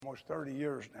almost 30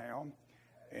 years now,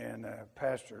 and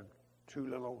pastored two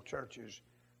little old churches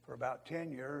for about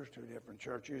 10 years, two different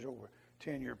churches over a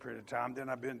 10-year period of time. Then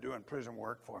I've been doing prison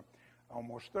work for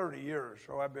almost 30 years,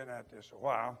 so I've been at this a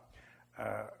while.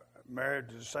 Married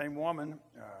to the same woman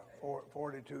for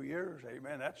 42 years.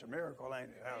 Amen. That's a miracle, ain't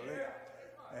it? Hallelujah.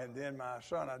 And then my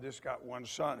son, I just got one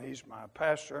son. He's my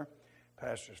pastor.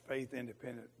 Pastors Faith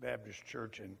Independent Baptist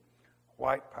Church in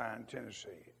White Pine, Tennessee.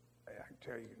 I can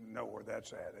tell you know where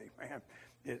that's at. Amen.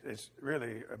 It's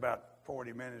really about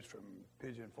 40 minutes from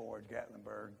Pigeon Forge,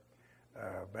 Gatlinburg,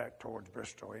 back towards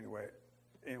Bristol.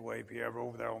 Anyway, if you're ever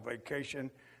over there on vacation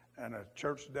and a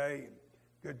church day,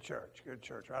 good church.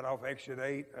 Right off Exit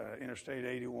 8, Interstate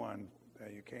 81.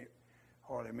 You can't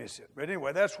hardly miss it. But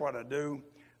anyway, that's what I do.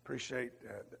 Appreciate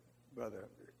Brother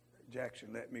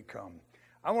Jackson letting me come.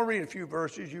 I want to read a few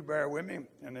verses. You bear with me,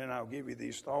 and then I'll give you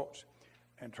these thoughts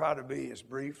and try to be as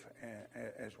brief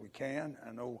as we can.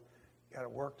 I know you got to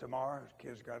work tomorrow.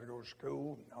 Kids got to go to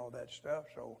school and all that stuff.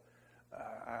 So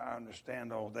I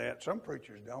understand all that. Some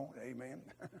preachers don't. Amen.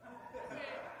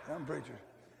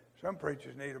 Some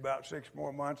preachers need about 6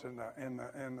 more months in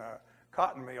the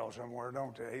cotton mill somewhere,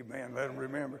 don't they? Amen. Let them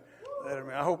remember.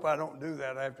 I hope I don't do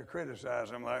that. I have to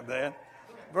criticize them like that.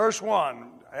 Verse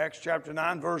 1, Acts chapter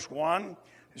 9, verse 1.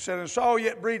 It said, and Saul,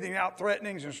 yet breathing out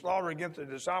threatenings and slaughter against the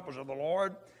disciples of the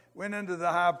Lord, went unto the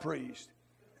high priest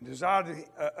and desired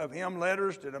of him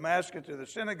letters to Damascus to the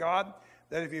synagogue,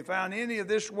 that if he found any of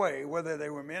this way, whether they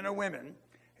were men or women,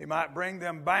 he might bring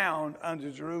them bound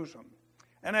unto Jerusalem.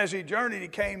 And as he journeyed, he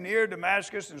came near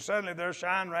Damascus, and suddenly there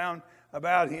shined round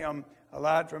about him a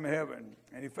light from heaven.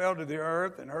 And he fell to the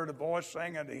earth and heard a voice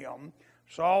saying unto him,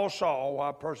 Saul, Saul,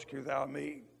 why persecutest thou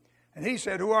me? And he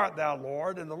said, who art thou,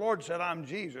 Lord? And the Lord said, I'm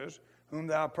Jesus, whom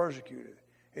thou persecutest.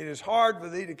 It is hard for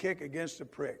thee to kick against the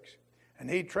pricks. And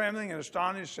he, trembling and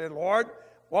astonished, said, Lord,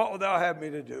 what wilt thou have me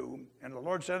to do? And the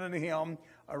Lord said unto him,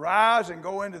 arise and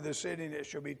go into the city, and it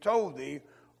shall be told thee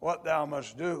what thou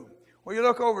must do. Well, you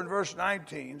look over in verse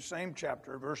 19, same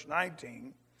chapter, verse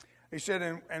 19. He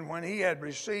said, and when he had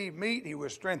received meat, he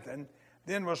was strengthened.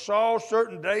 Then was Saul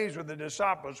certain days with the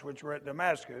disciples which were at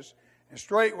Damascus, and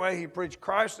straightway he preached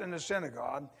Christ in the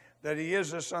synagogue, that he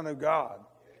is the Son of God.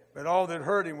 But all that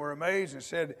heard him were amazed, and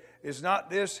said, is not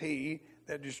this he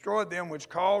that destroyed them which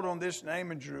called on this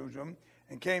name in Jerusalem,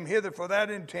 and came hither for that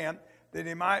intent, that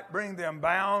he might bring them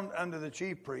bound unto the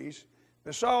chief priests?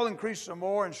 But Saul increased some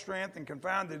more in strength, and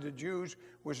confounded the Jews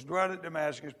which dwelt at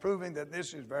Damascus, proving that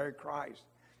this is very Christ.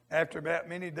 After about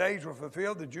many days were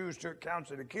fulfilled, the Jews took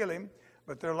counsel to kill him,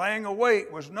 but their laying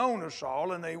await was known of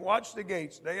Saul, and they watched the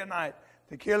gates day and night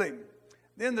to kill him.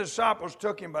 Then the disciples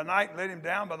took him by night and let him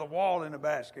down by the wall in a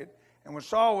basket. And when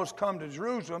Saul was come to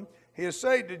Jerusalem, he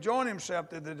essayed to join himself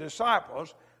to the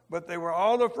disciples, but they were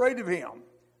all afraid of him.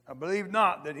 I believe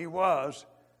not that he was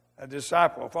a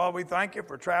disciple. Father, we thank you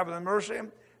for traveling mercy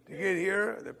to get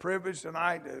here, the privilege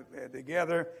tonight to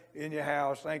gather in your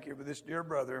house. Thank you for this dear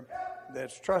brother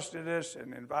that's trusted us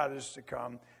and invited us to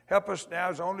come. Help us now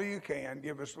as only you can.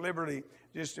 Give us liberty,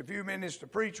 just a few minutes to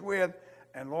preach with.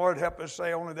 And Lord, help us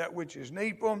say only that which is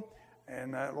needful.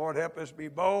 And Lord, help us be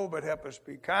bold, but help us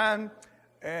be kind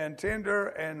and tender.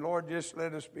 And Lord, just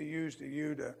let us be used to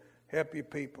you to help your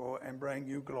people and bring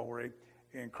you glory.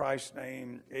 In Christ's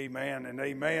name, amen and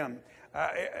amen.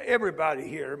 Everybody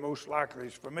here most likely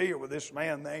is familiar with this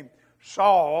man named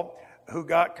Saul, who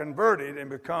got converted and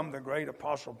become the great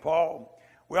apostle Paul.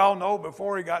 We all know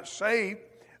before he got saved,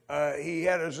 he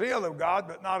had a zeal of God,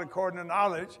 but not according to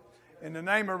knowledge. In the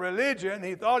name of religion,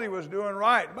 he thought he was doing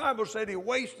right. The Bible said he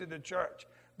wasted the church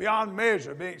beyond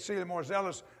measure, being exceedingly more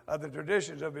zealous of the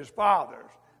traditions of his fathers.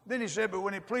 Then he said, but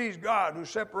when it pleased God, who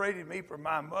separated me from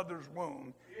my mother's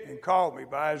womb and called me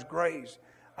by his grace,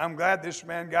 I'm glad this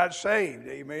man got saved.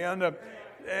 Amen.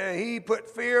 He put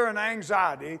fear and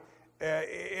anxiety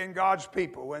in God's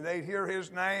people. When they'd hear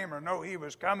his name or know he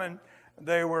was coming,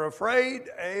 they were afraid.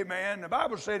 Amen. The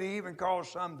Bible said he even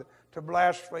caused some to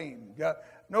blaspheme.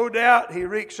 No doubt he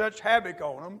wreaked such havoc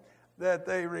on them that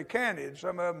they recanted,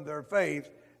 some of them, their faith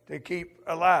to keep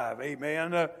alive.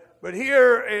 Amen. But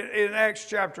here in Acts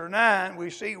chapter 9, we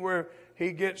see where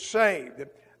he gets saved.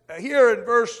 Here in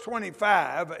verse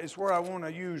 25 is where I want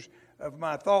to use of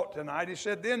my thought tonight. He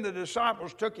said, then the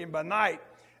disciples took him by night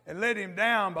and let him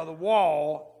down by the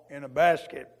wall in a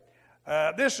basket.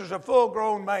 This is a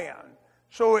full-grown man,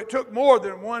 so it took more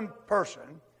than one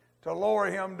person to lower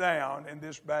him down in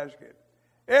this basket.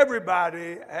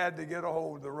 Everybody had to get a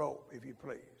hold of the rope, if you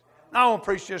please. Now I want to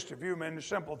preach just a few minutes,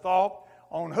 simple thought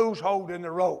on who's holding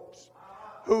the ropes.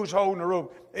 Who's holding the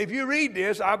rope? If you read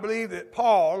this, I believe that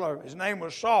Paul, or his name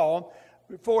was Saul,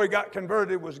 before he got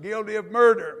converted, was guilty of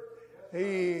murder.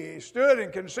 He stood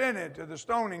and consented to the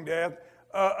stoning death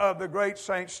of the great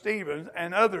Saint Stephen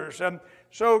and others.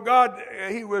 So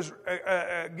he was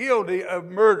guilty of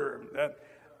murder.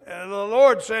 The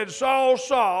Lord said, Saul,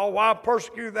 Saul, why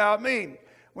persecute thou me?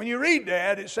 When you read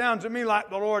that, it sounds to me like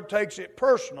the Lord takes it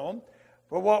personal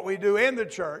for what we do in the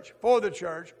church, for the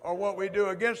church, or what we do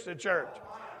against the church.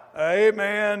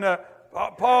 Amen.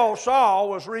 Saul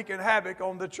was wreaking havoc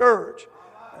on the church.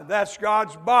 That's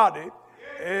God's body.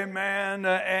 Amen.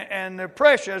 And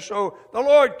precious. So the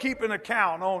Lord keeping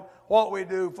account on what we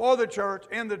do for the church,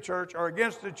 in the church, or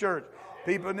against the church.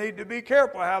 People need to be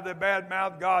careful how they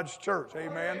badmouth God's church.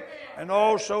 Amen. And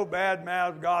also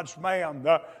badmouth God's man.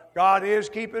 God is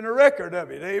keeping a record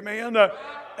of it. Amen.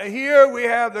 Here we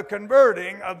have the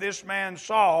converting of this man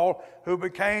Saul, who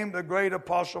became the great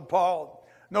apostle Paul.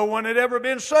 No one had ever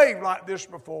been saved like this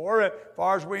before. As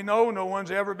far as we know, no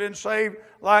one's ever been saved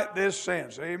like this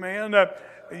since. Amen.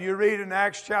 You read in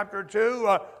Acts chapter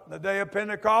 2, the day of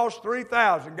Pentecost,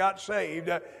 3,000 got saved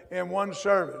in one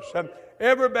service.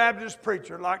 Every Baptist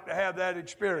preacher like to have that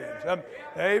experience.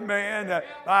 Amen. The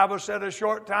Bible said a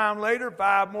short time later,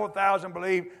 5,000 more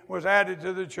believed was added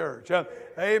to the church.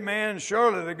 Amen.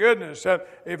 Surely the goodness,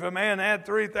 if a man had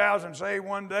 3,000 saved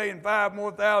one day and 5,000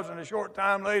 more a short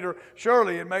time later,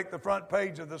 surely it'd make the front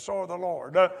page of the Sword of the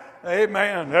Lord.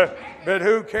 Amen. But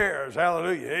who cares?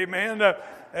 Hallelujah. Amen.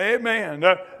 Amen.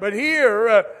 But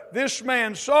here, this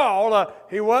man Saul,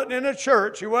 he wasn't in a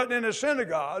church, he wasn't in a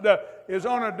synagogue, he was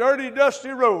on a dirty, dusty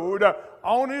road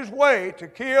on his way to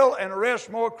kill and arrest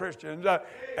more Christians,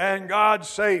 and God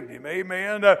saved him.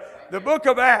 Amen. The book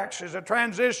of Acts is a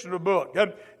transitional book.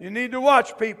 You need to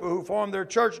watch people who form their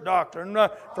church doctrine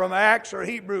from Acts or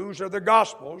Hebrews or the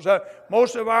Gospels.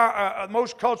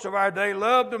 Most cults of our day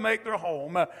love to make their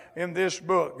home in this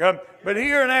book. But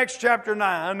here in Acts chapter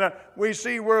 9, we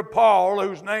see where Paul,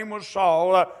 whose name was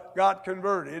Saul, got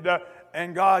converted,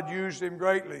 and God used him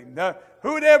greatly.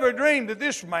 Who would ever dream that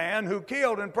this man who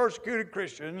killed and persecuted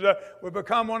Christians would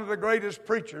become one of the greatest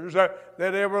preachers that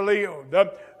ever lived?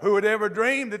 Who would ever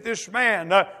dream that this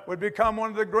man would become one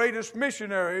of the greatest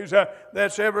missionaries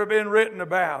that's ever been written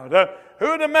about? Who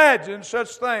would imagine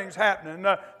such things happening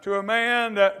to a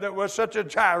man that was such a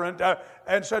tyrant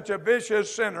and such a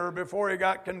vicious sinner before he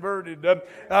got converted?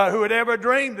 Who would ever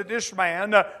dream that this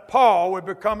man, Paul, would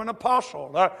become an apostle?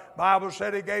 Bible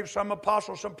said he gave some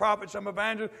apostles, some prophets, some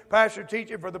evangelists, pastors,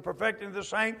 teaching for the perfecting of the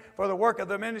saint, for the work of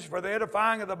the ministry, for the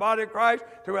edifying of the body of Christ,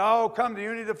 till we all come to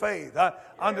unity of faith,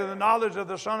 under the knowledge of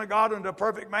the Son of God, unto a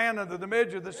perfect man, under the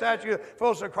measure of the stature of the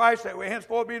fullness of Christ, that we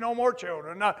henceforth be no more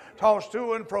children, tossed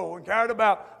to and fro, and carried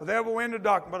about with every wind of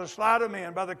doctrine, but a sleight of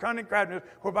men, by the cunning craftiness,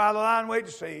 whereby the lying wait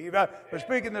to deceive, but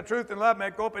speaking the truth in love,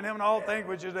 make open in him in all things,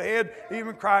 which is the head,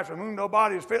 even Christ, from whom no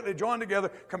body is fitly joined together,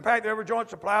 compact every joint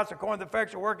supplies, according to the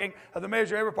effectual working of the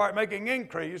measure of every part, making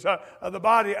increase of the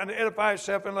body, and to edify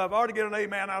itself in love. I ought to get an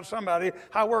amen out of somebody.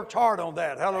 I worked hard on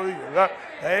that. Hallelujah.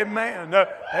 Amen.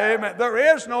 Amen.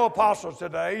 There is no apostles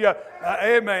today.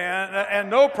 Amen. And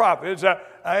no prophets.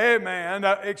 Amen.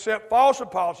 Except false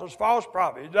apostles, false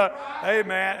prophets.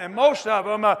 Amen. And most of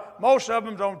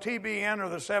them's on TBN or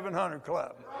the 700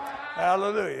 Club.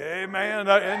 Hallelujah. Amen.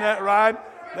 Isn't that right?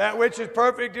 That which is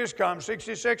perfect is come.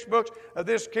 66 books of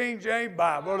this King James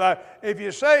Bible. If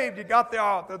you're saved, you got the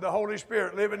author, the Holy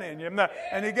Spirit living in you.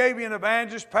 And He gave you an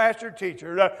evangelist, pastor,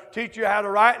 teacher, teach you how to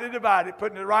rightly divide it,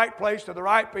 put it in the right place to the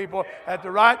right people at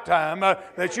the right time,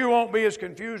 that you won't be as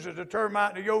confused as a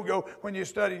termite and a yo-yo when you're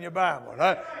studying your Bible.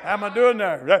 How am I doing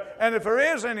there? And if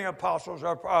there is any apostles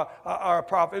or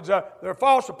prophets, they're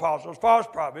false apostles, false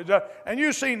prophets. And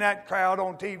you've seen that crowd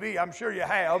on TV. I'm sure you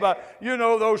have. You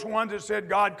know those ones that said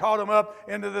God caught them up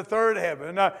into the third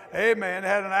heaven. Amen.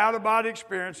 Had an out-of-body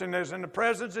experience and is in the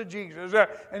presence of Jesus.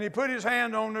 And He put His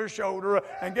hand on their shoulder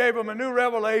and gave them a new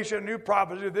revelation, a new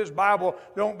prophecy. This Bible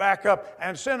don't back up,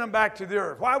 and sent them back to the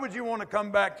earth. Why would you want to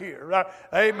come back here?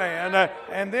 Amen.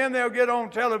 And then they'll get on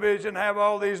television and have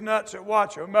all these nuts that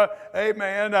watch them.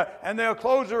 Amen. And they'll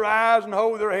close their eyes and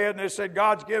hold their head and they said,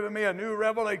 God's given me a new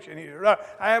revelation here.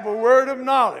 I have a word of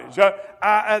knowledge.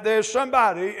 There's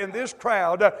somebody in this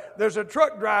crowd. There's a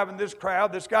truck driver in this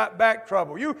crowd that's got back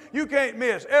trouble. You can't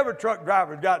miss. Every truck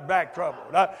driver's got back trouble.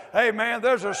 Hey, man,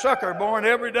 there's a sucker born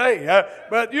every day.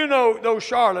 But you know those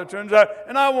charlatans,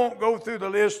 and I won't go through the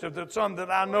list of some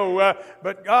that I know,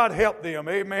 but God help them.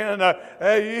 Amen.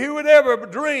 Who would ever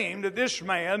dream that this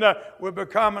man would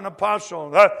become an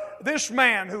apostle? This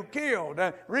man who killed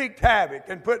and wreaked havoc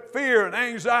and put fear and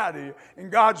anxiety in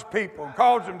God's people,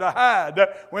 caused them to hide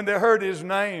when they heard His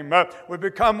name, would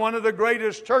become one of the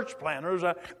greatest church planters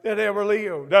believers that ever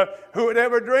lived. Who would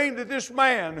ever dream that this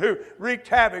man who wreaked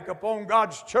havoc upon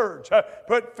God's church,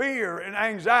 put fear and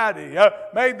anxiety,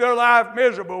 made their life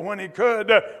miserable when he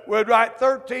could, would write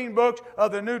 13 books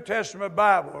of the New Testament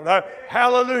Bible.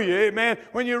 Hallelujah, amen.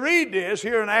 When you read this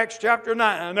here in Acts chapter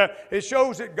 9, it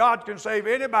shows that God can save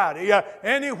anybody,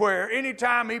 anywhere,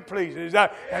 anytime he pleases,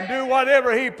 and do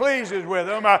whatever he pleases with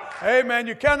them. Amen.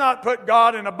 You cannot put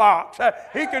God in a box.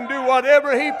 He can do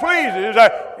whatever he pleases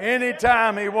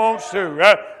anytime he wants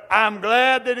to. I'm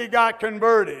glad that he got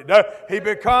converted. He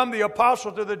became the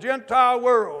apostle to the Gentile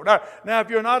world. Now, if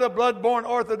you're not a blood-born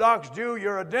Orthodox Jew,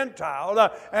 you're a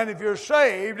Gentile. And if you're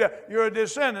saved, you're a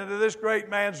descendant of this great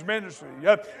man's ministry.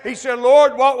 He said,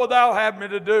 Lord, what wilt thou have me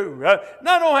to do? And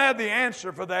I don't have the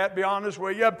answer for that, be honest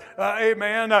with you.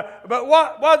 Amen. But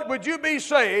what would you be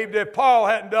saved if Paul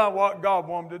hadn't done what God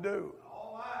wanted to do?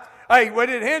 Hey, would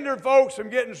it hinder folks from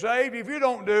getting saved if you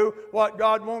don't do what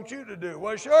God wants you to do?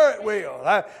 Well, sure it will.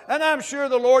 And I'm sure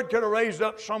the Lord could have raised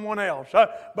up someone else.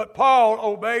 But Paul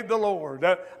obeyed the Lord.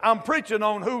 I'm preaching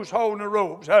on who's holding the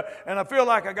ropes. And I feel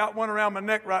like I got one around my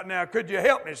neck right now. Could you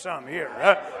help me some here?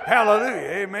 Hallelujah.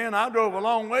 Amen. I drove a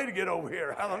long way to get over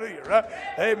here. Hallelujah.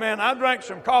 Amen. I drank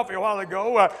some coffee a while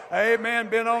ago. Amen.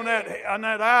 Been on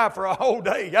that eye for a whole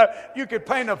day. You could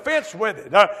paint a fence with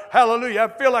it. Hallelujah.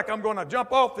 I feel like I'm going to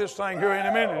jump off this thing here in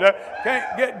a minute.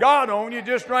 Can't get God on you,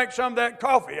 just drank some of that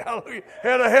coffee. Hallelujah.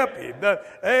 It'll help you.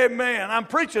 Amen. I'm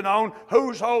preaching on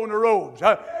who's holding the robes.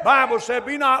 Bible said,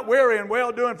 be not weary in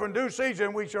well-doing, for in due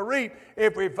season we shall reap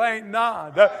if we faint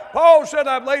not. Paul said,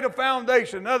 I've laid a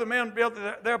foundation. Other men built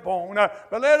it thereupon.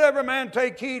 But let every man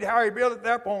take heed how he built it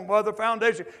thereupon. For the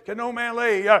foundation can no man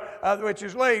lay, which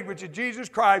is laid, which is Jesus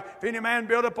Christ. If any man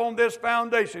build upon this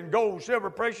foundation, gold, silver,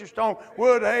 precious stone,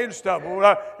 wood, hay, and stubble,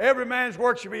 every man's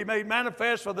work shall be made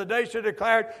manifest, for the day shall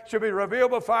declare it, shall be revealed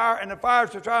by fire, and the fire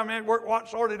shall try a man's work what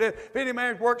sort it is. If any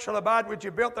man's work shall abide which he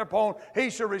built thereupon, he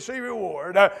shall receive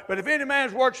reward. But if any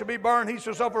man's work shall be burned, he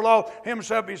shall suffer loss,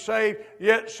 himself be saved,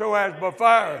 yet so as by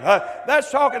fire. That's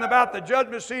talking about the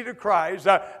judgment seat of Christ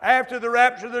after the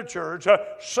rapture of the church,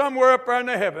 somewhere up there in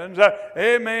the heavens.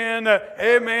 Amen.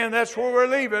 Amen. That's where we're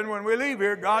leaving when we leave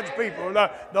here, God's people.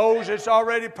 Those that's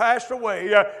already passed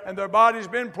away and their body's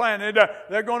been planted,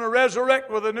 they're going to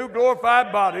resurrect with a new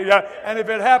glorified body. And if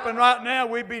it happened right now,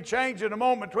 we'd be changed in a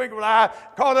moment, twinkle of an eye,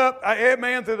 caught up,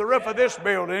 amen, through the roof of this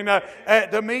building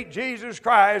to meet Jesus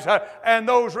Christ and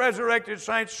those resurrected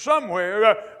saints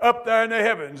somewhere up there in the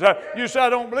heavens. You say, I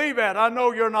don't believe that. I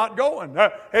know you're not going.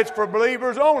 It's for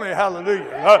believers only.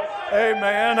 Hallelujah.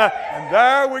 Amen. And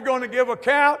there we're going to give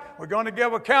account. We're going to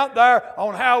give account there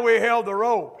on how we held the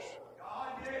ropes.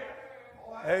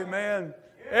 Amen.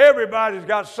 Everybody's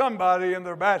got somebody in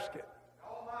their basket.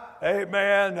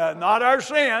 Amen. Not our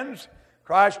sins.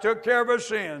 Christ took care of our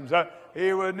sins. He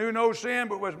knew no sin,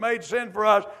 but was made sin for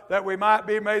us, that we might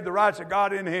be made the rights of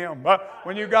God in Him.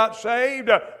 When you got saved,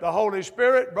 the Holy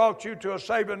Spirit brought you to a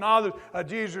saving knowledge of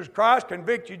Jesus Christ,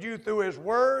 convicted you through His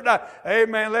Word.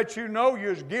 Amen. Let you know you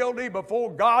was guilty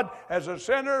before God as a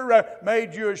sinner,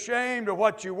 made you ashamed of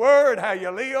what you were and how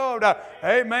you lived.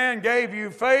 Amen. Gave you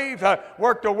faith,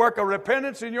 worked a work of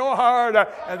repentance in your heart,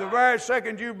 and the very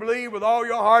second you believe with all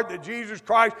your heart that Jesus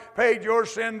Christ paid your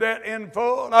sin debt in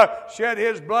full, shed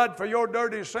His blood for your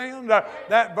dirty sins,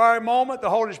 that very moment the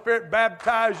Holy Spirit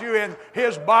baptized you in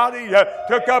His body,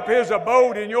 took up His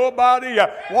abode in your body,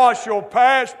 washed your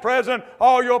past, present,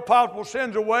 all your possible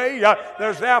sins away.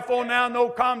 There's therefore now no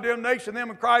condemnation in them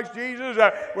in Christ Jesus.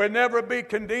 We'll never be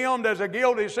condemned as a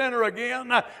guilty sinner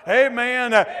again.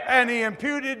 Amen. And He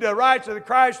imputed the rights of the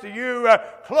Christ to you,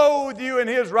 clothed you in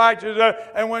His righteousness.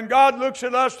 And when God looks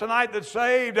at us tonight that's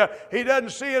saved, He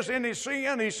doesn't see us in His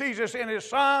sin. He sees us in His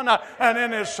Son, and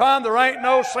in His Son there ain't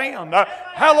no sin.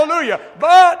 Hallelujah.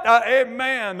 But,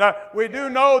 amen, we do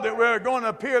know that we're going to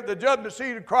appear at the judgment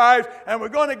seat of Christ, and we're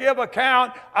going to give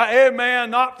account,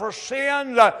 amen, not for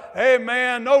sins,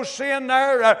 amen, no sin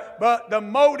there, but the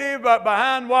motive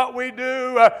behind what we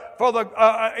do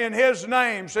in His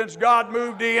name, since God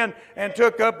moved in and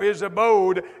took up His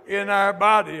abode in our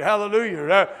body.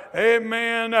 Hallelujah.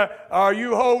 Amen. Are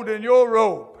you holding your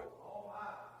rope?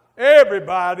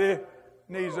 Everybody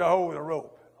needs to hold the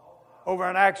rope. Over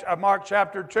in Mark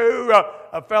chapter 2,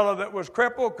 a fellow that was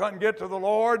crippled, couldn't get to the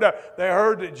Lord. They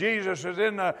heard that Jesus is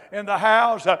in the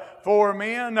house. 4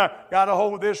 men got a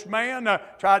hold of this man,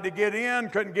 tried to get in,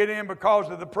 couldn't get in because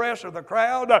of the press or the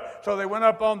crowd. So they went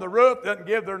up on the roof, didn't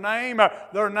give their name.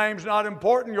 Their name's not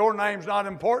important. Your name's not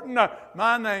important.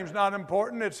 My name's not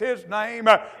important. It's his name.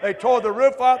 They tore the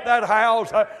roof off that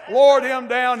house, lowered him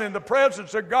down in the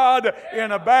presence of God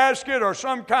in a basket or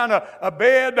some kind of a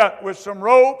bed with some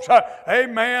ropes.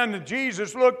 Amen. And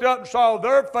Jesus looked up and saw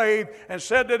their faith and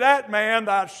said to that man,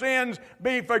 thy sins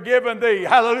be forgiven thee.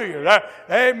 Hallelujah.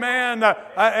 Amen.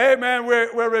 Amen.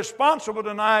 We're responsible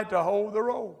tonight to hold the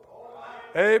rope.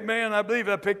 Amen. I believe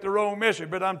I picked the wrong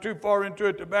message, but I'm too far into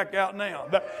it to back out now.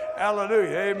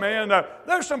 Hallelujah. Amen.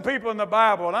 There's some people in the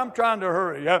Bible, and I'm trying to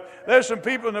hurry. There's some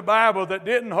people in the Bible that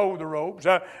didn't hold the ropes.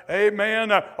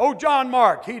 Amen. John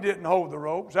Mark, he didn't hold the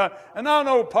ropes. And I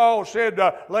know Paul said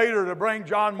later to bring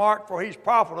John Mark, for he's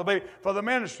profitable for the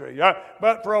ministry.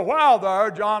 But for a while there,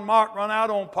 John Mark run out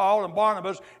on Paul and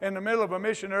Barnabas in the middle of a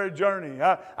missionary journey.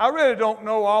 I really don't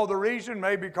know all the reason,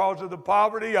 maybe because of the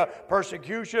poverty,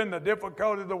 persecution, the difficulty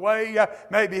of the way.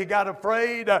 Maybe he got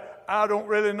afraid. I don't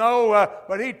really know.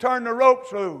 But he turned the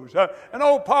ropes loose. And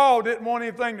old Paul didn't want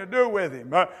anything to do with him.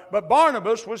 But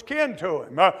Barnabas was kin to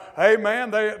him.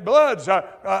 Amen. Blood's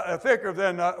thicker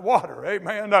than water.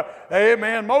 Amen.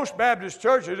 Amen. Most Baptist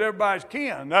churches, everybody's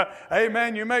kin.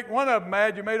 Amen. You make one of them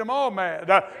mad, you made them all mad.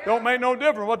 Don't make no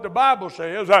difference what the Bible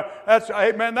says.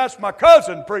 Amen. That's my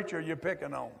cousin, preacher, you're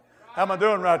picking on. How am I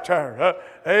doing right there?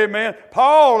 Amen.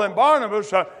 Paul and Barnabas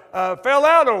fell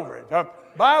out over it.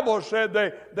 Bible said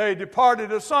they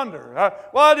departed asunder.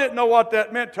 Well, I didn't know what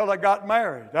that meant till I got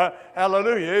married.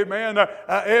 Hallelujah. Amen.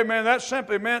 Amen. That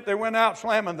simply meant they went out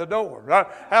slamming the door.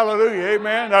 Hallelujah.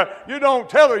 Amen. You don't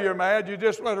tell her you're mad. You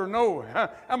just let her know.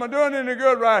 Am I doing any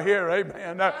good right here?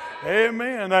 Amen.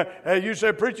 Amen. You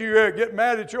say, preacher, you get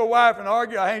mad at your wife and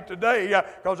argue. I ain't today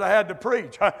because I had to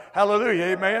preach.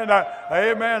 Hallelujah. Amen.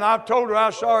 Amen. I've told her I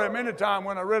was sorry many times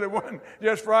when I really wasn't,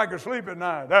 just for I could sleep at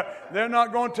night. They're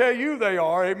not going to tell you they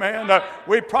are. Amen.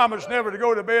 We promised never to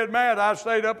go to bed mad. I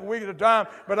stayed up a week at a time,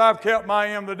 but I've kept my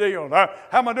end of the deal. How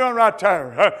am I doing right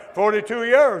there? 42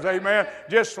 years. Amen.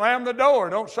 Just slam the door.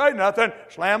 Don't say nothing.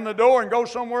 Slam the door and go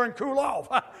somewhere and cool off.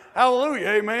 Hallelujah.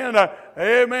 Amen.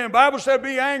 Amen. Bible said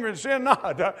be angry and sin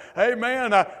not.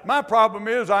 Amen. My problem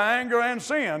is I anger and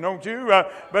sin, don't you?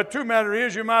 But two matter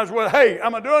is you might as well, hey,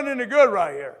 am I doing any good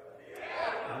right here?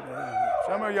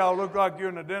 Some of y'all look like you're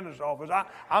in the dentist's office.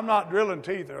 I'm not drilling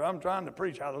teeth there. I'm trying to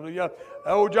preach. Hallelujah.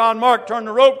 Old John Mark turned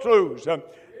the ropes loose.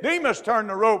 Demas turned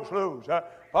the ropes loose.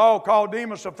 Paul called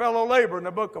Demas a fellow laborer in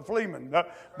the book of Philemon.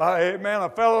 Amen, a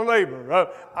fellow laborer.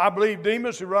 I believe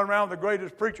Demas, who run around the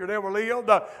greatest preacher that ever lived,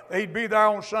 he'd be there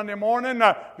on Sunday morning,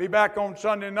 be back on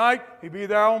Sunday night, he'd be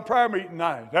there on prayer meeting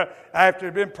night. After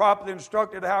he'd been properly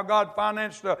instructed how God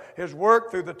financed his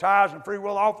work through the tithes and free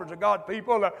will offerings of God's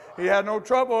people, he had no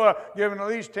trouble giving at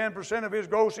least 10% of his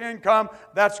gross income.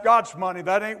 That's God's money.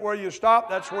 That ain't where you stop.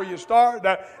 That's where you start.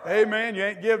 Amen. You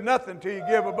ain't give nothing till you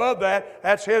give above that.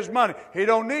 That's his money. He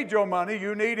don't need your money.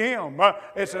 You need him.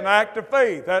 It's an act of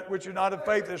faith. That which is not of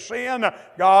faith is sin.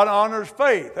 God honors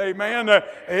faith. Amen.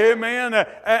 Amen.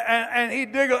 And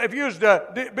he'd dig, if you was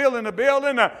building a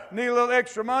building, need a little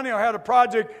extra money or had a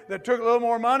project that took a little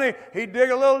more money, he'd dig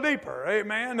a little deeper.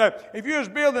 Amen. If you was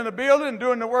building a building,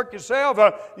 doing the work yourself,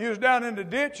 you was down in the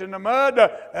ditch in the mud,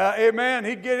 amen,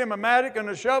 he'd get him a mattock and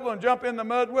a shovel and jump in the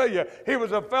mud with you. He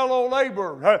was a fellow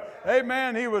laborer.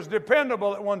 Amen. He was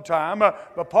dependable at one time.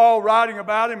 But Paul, writing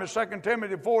about him in 2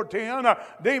 Timothy 4:10,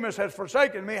 Demas has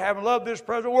forsaken me, having loved this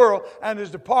present world, and is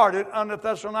departed unto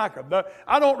Thessalonica.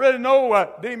 I don't really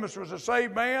know Demas was a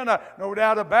saved man, no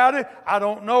doubt about it. I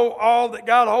don't know all that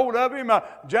got a hold of him.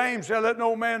 James said, let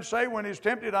no man say when he's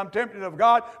tempted, I'm tempted of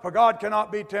God, for God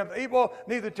cannot be tempted evil,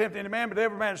 neither tempt any man, but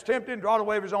every man is tempted, and drawn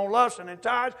away of his own lust and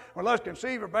enticed. When lust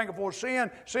conceived, it bringeth forth sin.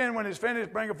 Sin, when it's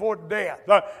finished, bringeth forth death.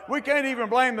 We can't even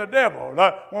blame the devil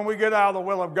when we get out of the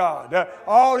will of God.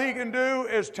 All he can do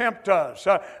is tempt us.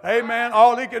 Amen.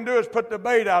 All he can do is put the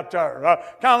bait out there.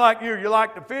 Kind of like you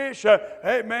like to fish.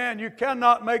 Amen. You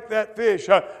cannot make that fish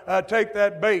take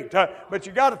that bait. But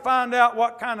you got to find out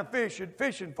what kind of fish you're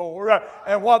fishing for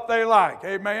and what they like.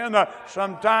 Amen.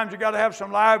 Sometimes you got to have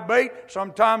some live bait.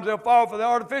 Sometimes they'll fall for the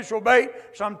artificial bait.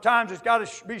 Sometimes it's got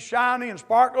to be shiny and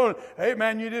sparkle.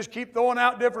 Amen. You just keep throwing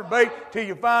out different bait till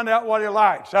you find out what he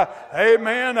likes.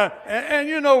 Amen. And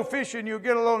you know, fishing, you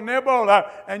get a little nibble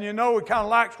and you know he kind of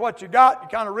likes what you got. You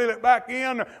kind of reel it back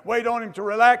in, wait on him to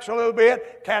relax a little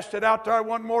bit, cast it out there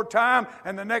one more time,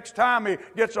 and the next time he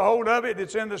gets a hold of it,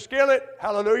 it's in the skillet.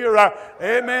 Hallelujah.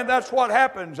 Amen. That's what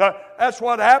happens. That's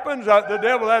what happens. The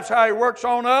devil, that's how he works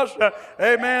on us.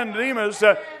 Amen. Demas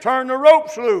turned the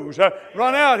ropes loose.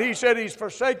 Run out. He said, he's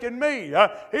forsaken me.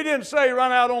 He didn't say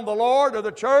run out on the Lord or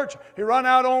the church. He run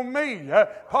out on me.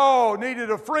 Paul needed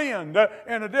a friend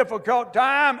in a difficult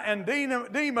time, and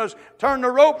Demas turned the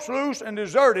ropes loose and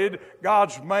deserted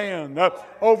God's man.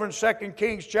 Over in 2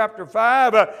 Kings chapter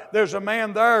 5, there's a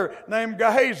man there named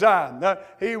Gehazi.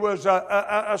 He was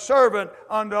a servant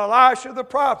under Elisha the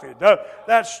prophet.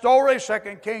 That story, 2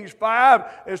 Kings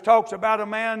 5, talks about a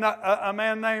man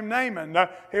named Naaman.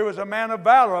 He was a man of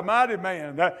valor, a mighty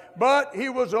man, but he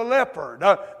was a leper.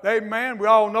 Amen. We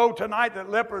all know tonight that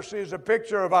leprosy is a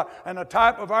picture of and a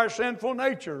type of our sinful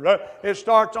nature. It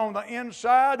starts on the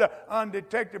inside,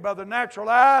 undetected by the natural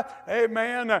eye.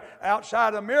 Amen.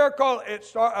 Outside a miracle,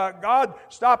 God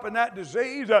stopping that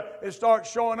disease. It starts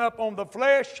showing up on the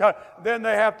flesh. Then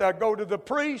they have to go to the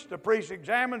priest. The priest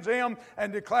examines them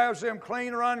and declares them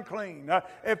clean or unclean.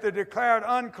 If they're declared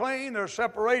unclean, they're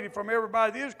separated from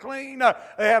everybody that is clean.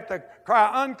 They have to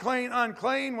cry unclean,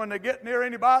 unclean when they get near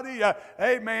anybody.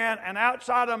 Amen. And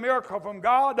outside a miracle from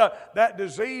God, that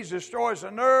disease destroys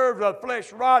the nerves, the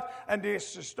flesh rot, and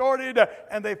it's distorted,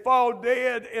 and they fall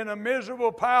dead in a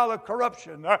miserable pile of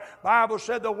corruption. The Bible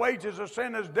said the wages of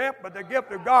sin is death, but the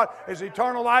gift of God is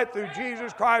eternal life through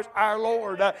Jesus Christ our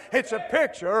Lord. It's a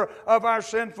picture of our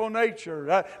sinful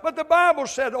nature. But the Bible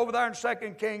said over there in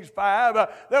 2 Kings 5,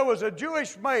 there was a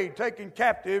Jewish maid taken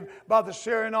captive by the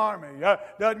Syrian army.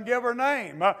 Doesn't give her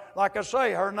name. Like I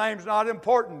say, her name's not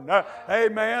important.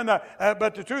 Amen.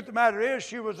 But the truth of the matter is,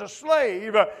 she was a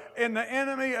slave in the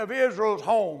enemy of Israel's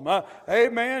home.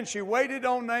 Amen. She waited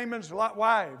on Naaman's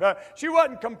wife. She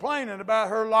wasn't complaining about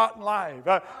her lot in life.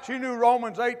 She knew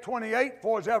Romans 8:28,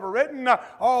 for it's ever written,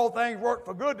 all things work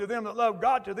for good to them that love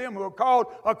God, to them who are called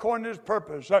according to His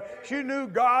purpose. She knew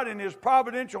God in His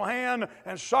providential hand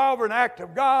and sovereign act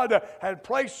of God had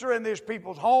placed her in this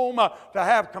people's home to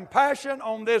have compassion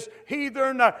on this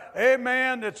heathen.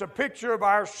 Amen. It's a picture of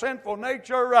our sinful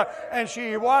nature. And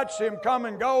she watched him come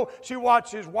and go. She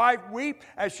watched his wife weep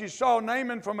as she saw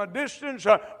Naaman from a distance,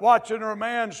 watching her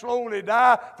man slowly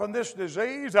die from this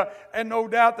disease. And no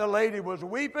doubt the lady was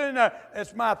weeping.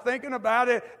 It's my thinking about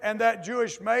it. And that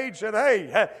Jewish maid said,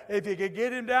 hey, if you could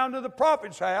get him down to the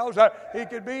prophet's house, he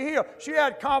could be healed. She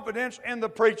had confidence in the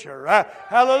preacher.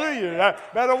 Hallelujah.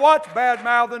 Better watch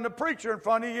bad-mouthing the preacher in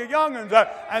front of your young'uns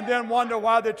and then wonder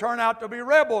why they turn out to be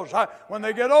rebels when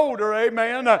they get older.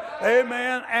 Amen.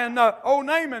 Amen. And old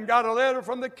Naaman got a letter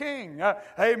from the king.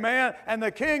 Amen. And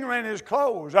the king ran his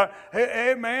clothes.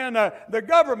 Amen. The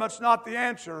government's not the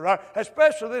answer.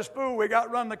 Especially this fool we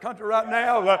got running the country right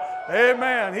now.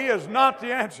 Amen. He is not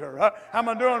the answer. How am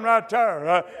I doing right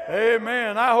there?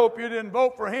 Amen. I hope you didn't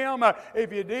vote for him.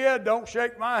 If you did, don't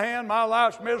shake my hand. My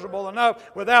life's miserable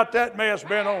enough without that mess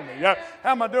being on me. How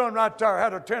am I doing right there? I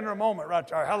had a tender moment right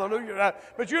there. Hallelujah.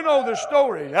 But you know the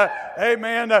story.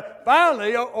 Amen.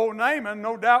 Finally, old Naaman,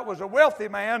 no doubt, was a wealthy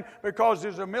man because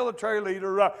he's a military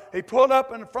leader. He pulled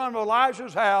up in front of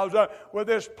Elijah's house with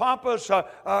this pompous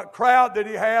crowd that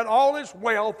he had, all his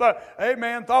wealth.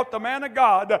 Amen. Thought the man of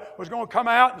God was going to come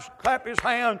out and clap his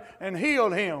hand and heal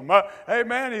him.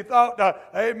 Amen. He thought,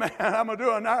 amen, I'm going to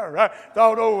do an hour.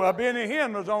 Thought, Benny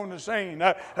Hinn was on the scene.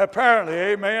 Apparently,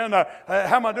 amen. How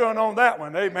am I doing on that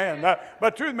one? Amen.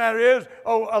 But truth of the matter is,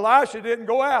 Elisha didn't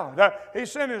go out. He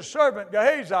sent his servant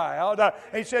Gehazi out.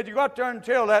 He said, you go out there and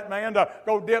tell that man to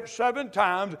go dip 7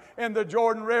 times in the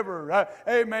Jordan River.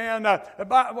 Amen.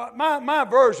 My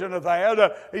version of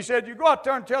that, he said, you go out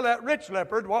there and tell that rich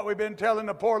leopard what we've been telling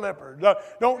the poor leopard.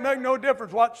 Don't make no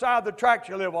difference what side of the tracks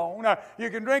you live on. You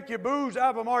can drink your booze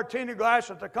out of a martini glass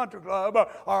at the country club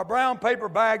or a brown paper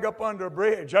bag up under a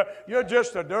bridge. You're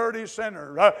just a dirty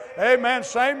sinner. Amen.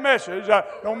 Same message.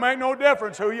 Don't make no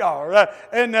difference who you are.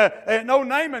 And no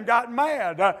Naaman got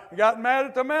mad. He got mad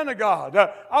at the man of God.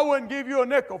 I wouldn't give you a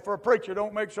nickel for a preacher.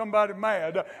 Don't make somebody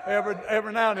mad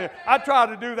every now and then. I try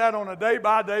to do that on a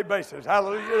day-by-day basis.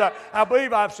 Hallelujah. I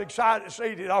believe I've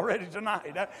succeeded already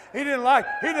tonight. He didn't like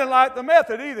the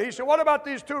method either. He said, what about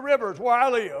these 2 rivers where I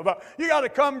live? You got to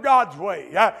come God's way.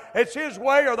 It's His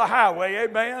way or the highway.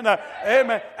 Amen.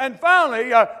 Amen. And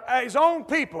finally, his own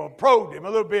people probed him a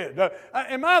little bit.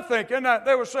 In my thinking,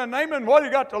 they were saying, Naaman, what do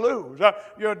you got to lose?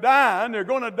 You're dying. You're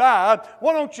going to die.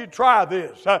 Why don't you try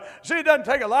this? See, it doesn't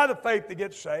take a lot of faith to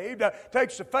get saved. It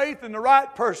takes the faith in the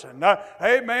right person.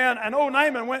 Amen. And old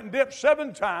Naaman went and dipped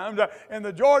 7 times in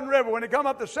the Jordan River. When he come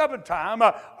up the 7th time,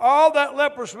 all that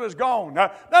leprosy was gone.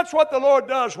 That's what the Lord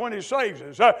does when He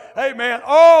saves us. Amen.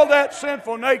 All that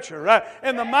sinful nature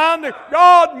in the mind of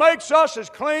God makes us as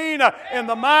clean in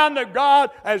the mind of God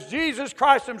as Jesus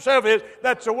Christ Himself is.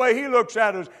 That's the way he looks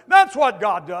at us. That's what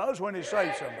God does when he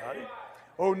saves somebody.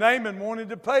 Oh, Naaman wanted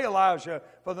to pay Elijah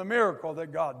for the miracle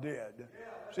that God did.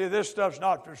 See, this stuff's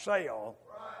not for sale.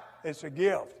 It's a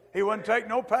gift. He wouldn't take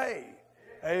no pay.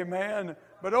 Amen.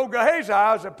 But old Gehazi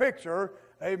is a picture.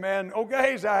 Amen. Old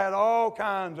Gehazi had all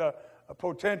kinds of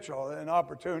potential and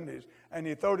opportunities, and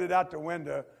he throwed it out the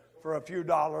window for a few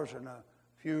dollars and a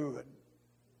few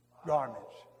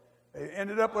garments. He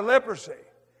ended up with leprosy.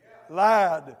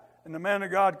 Lied, and the man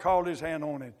of God called his hand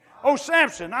on it. Oh,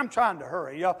 Samson, I'm trying to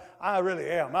hurry. Y'all. I really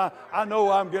am. I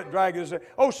know I'm getting dragged.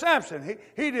 Oh, Samson,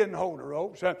 he didn't hold the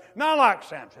ropes. Not like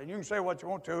Samson. You can say what you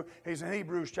want to. He's in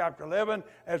Hebrews chapter 11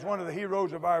 as one of the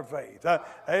heroes of our faith.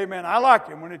 Amen. I like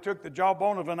him when he took the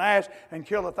jawbone of an ass and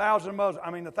killed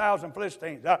 1,000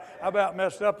 Philistines. I about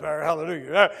messed up there.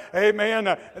 Hallelujah.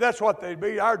 Amen. That's what they'd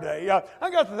be our day. I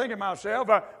got to thinking myself,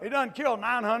 he done killed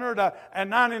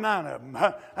 999 of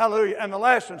them. Hallelujah. And the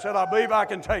last one said, I believe I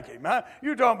can take him.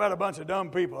 You talking about a bunch of dumb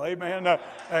people. Amen.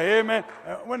 Amen.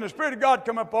 When the Spirit of God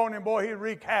come upon him, boy, he'd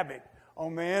wreak havoc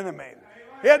on the enemy.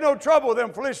 He had no trouble with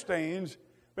them Philistines,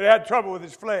 but he had trouble with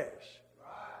his flesh.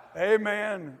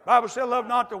 Amen. The Bible said, love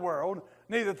not the world,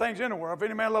 neither things in the world. If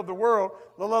any man love the world,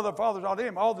 the love of the Father is not in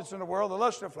him. All that's in the world, the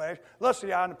lust of the flesh, lust of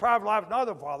the eye, and the pride of life is not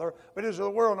of the Father, but is of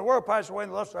the world. And the world passes away,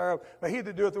 and the lust thereof, but he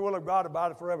that doeth the will of God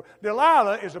abideth forever.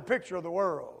 Delilah is a picture of the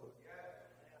world.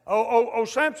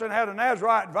 Samson had a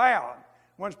Nazarite vow.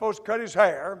 Wasn't supposed to cut his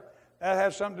hair. That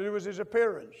had something to do with his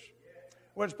appearance.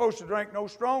 Wasn't supposed to drink no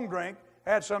strong drink.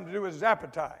 Had something to do with his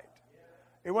appetite.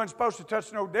 He wasn't supposed to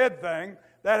touch no dead thing.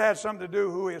 That had something to do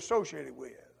with who he associated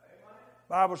with.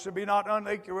 The Bible said, be not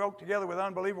unequally yoked together with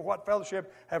unbelievers. What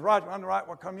fellowship have right with unright?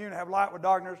 What communion have light with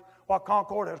darkness? What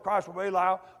concord has Christ with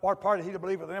Belial? What part he to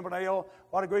believe with the temple nail?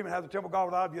 What agreement have the temple of God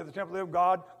without you? The temple of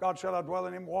God. God shall not dwell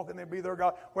in him, walk in them, be their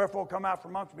God. Wherefore come out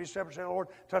from amongst them, be separate, saith the Lord.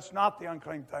 Touch not the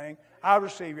unclean thing. I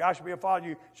receive you. I shall be a father.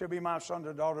 You shall be my sons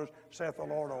and daughters, saith the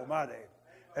Lord Almighty.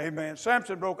 Amen.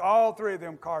 Samson broke all three of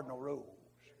them cardinal rules.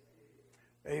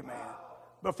 Amen.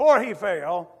 Before he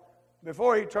fell,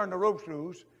 before he turned the ropes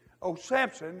loose,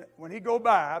 Samson, when he go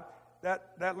by,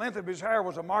 that length of his hair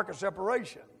was a mark of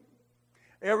separation.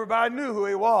 Everybody knew who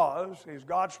he was. He's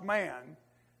God's man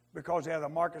because he had a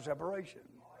mark of separation.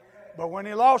 But when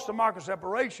he lost the mark of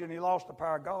separation, he lost the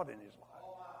power of God in his life.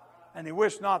 And he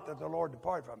wished not that the Lord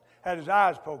departed from him. Had his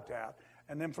eyes poked out.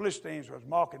 And them Philistines was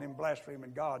mocking him,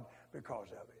 blaspheming God because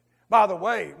of it. By the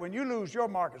way, when you lose your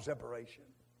mark of separation,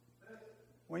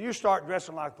 when you start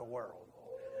dressing like the world,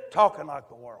 talking like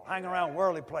the world, hanging around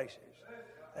worldly places,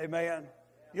 amen,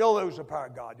 you'll lose the power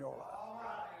of God in your life.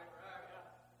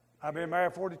 I've been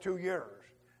married 42 years.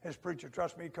 His preacher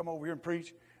trusts me to come over here and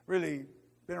preach. Really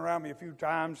been around me a few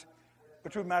times. The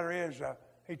truth of the matter is,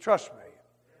 he trusts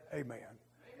me. Amen.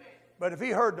 But if he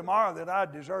heard tomorrow that I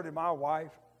deserted my wife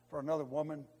for another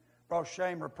woman, brought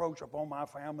shame, reproach upon my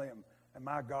family and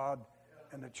my God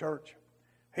and the church,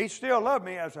 he still loved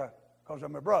me because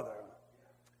I'm a brother.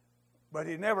 But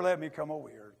he never let me come over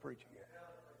here to preach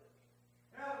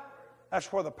again.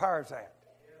 That's where the power's at.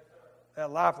 That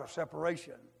life of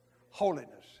separation,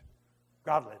 holiness,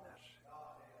 godliness.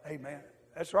 Amen.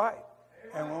 That's right.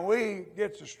 And when we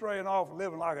get to straying off and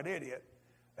living like an idiot,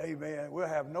 amen, we'll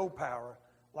have no power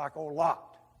like old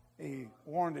Lot. He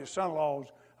warned his son-in-laws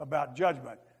about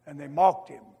judgment, and they mocked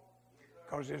him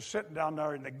because he was sitting down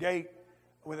there in the gate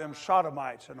with them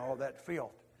sodomites and all that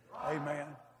filth. Amen.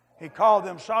 He called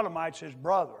them sodomites his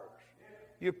brothers.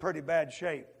 You're pretty bad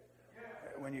shape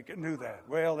when you can do that.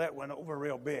 Well, that went over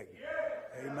real big.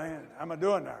 Amen. I'm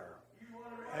doing there.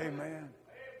 Amen.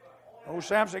 Old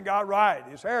Samson got right.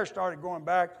 His hair started going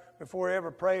back before he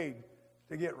ever prayed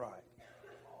to get right.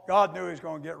 God knew he was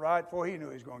going to get right before he knew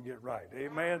he was going to get right.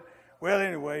 Amen. Well,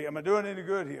 anyway, am I doing any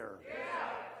good here?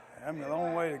 I'm the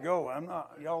only way to go. I'm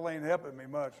not. Y'all ain't helping me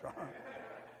much.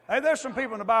 Hey, there's some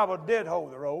people in the Bible that did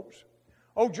hold the ropes.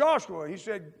 Joshua, he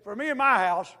said, for me and my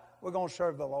house, we're going to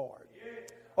serve the Lord.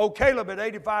 Caleb at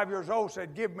 85 years old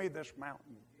said, give me this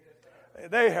mountain.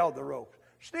 They held the ropes.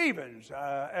 Stephen,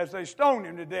 as they stoned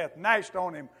him to death, gnashed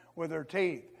on him with their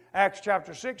teeth. Acts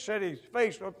chapter 6 said his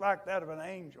face looked like that of an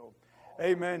angel.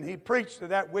 Amen. He preached to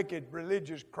that wicked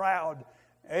religious crowd.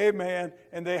 Amen.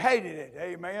 And they hated it.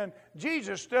 Amen.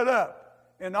 Jesus stood up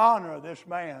in honor of this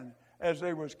man as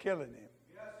they was killing him.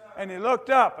 And he looked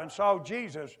up and saw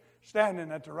Jesus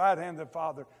standing at the right hand of the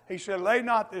Father. He said, lay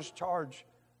not this charge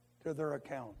to their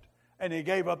account. And he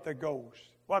gave up the ghost.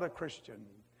 What a Christian.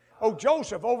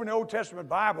 Joseph, over in the Old Testament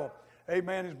Bible,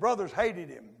 amen, his brothers hated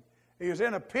him. He was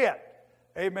in a pit.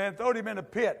 Amen. Throwed him in a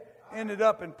pit. Ended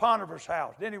up in Potiphar's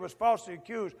house. Then he was falsely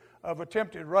accused of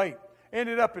attempted rape.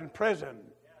 Ended up in prison.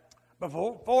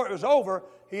 Before it was over,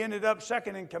 he ended up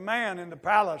second in command in the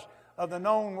palace of the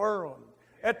known world.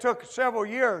 It took several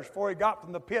years before he got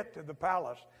from the pit to the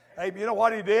palace. Hey, you know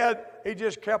what he did? He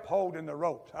just kept holding the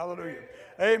ropes. Hallelujah.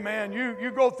 Amen.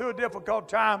 You go through a difficult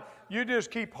time, you just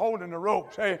keep holding the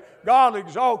ropes. Hey, God will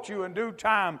exalt you in due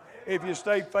time if you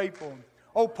stay faithful.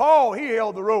 Oh, Paul, he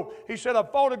held the rope. He said, I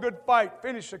fought a good fight,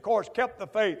 finished the course, kept the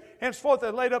faith. Henceforth they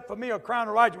laid up for me a crown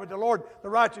of righteousness, but the Lord, the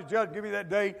righteous judge, give me that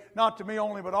day, not to me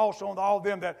only, but also unto all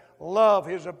them that love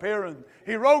his appearing.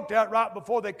 He wrote that right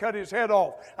before they cut his head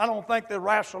off. I don't think they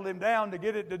wrestled him down to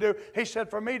get it to do. He said,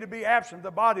 for me to be absent,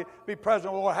 the body be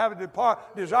present, or have a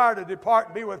desire to depart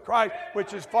and be with Christ,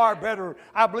 which is far better.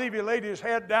 I believe he laid his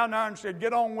head down there and said,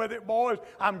 get on with it, boys.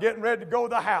 I'm getting ready to go to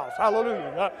the house.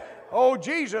 Hallelujah. Oh,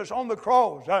 Jesus on the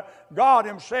cross, God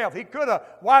himself, he could have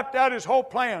wiped out his whole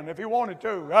plan if he wanted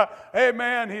to.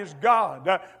 Amen, he's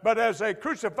God. But as they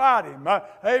crucified him,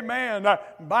 amen, the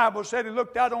Bible said he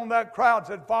looked out on that crowd and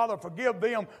said, Father, forgive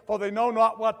them, for they know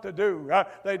not what to do.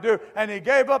 They do. And he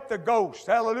gave up the ghost.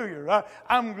 Hallelujah.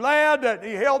 I'm glad that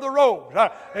he held the ropes.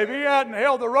 If he hadn't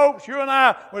held the ropes, you and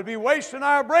I would be wasting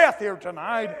our breath here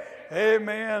tonight.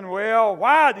 Amen. Well,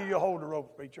 why do you hold the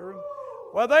ropes, preacher?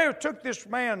 Well, they took this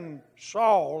man,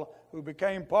 Saul, who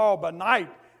became Paul by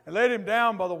night, and laid him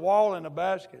down by the wall in a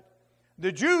basket.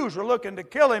 The Jews were looking to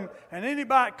kill him, and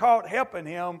anybody caught helping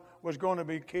him was going to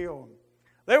be killed.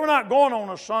 They were not going on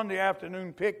a Sunday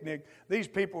afternoon picnic. These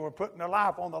people were putting their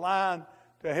life on the line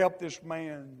to help this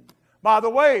man. By the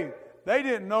way, they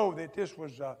didn't know that this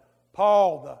was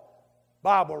Paul, the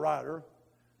Bible writer.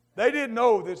 They didn't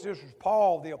know that this was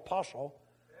Paul, the apostle.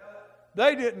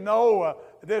 They didn't know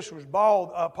this was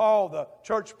Paul, the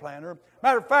church planter.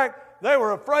 Matter of fact, they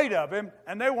were afraid of him,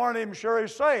 and they weren't even sure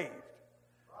he's saved.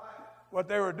 What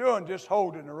they were doing, just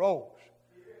holding the ropes.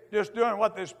 Just doing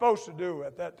what they're supposed to do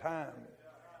at that time.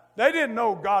 They didn't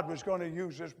know God was going to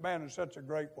use this man in such a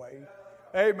great way.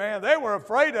 Amen. They were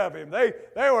afraid of him. They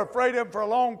were afraid of him for a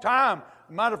long time.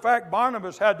 Matter of fact,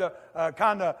 Barnabas had to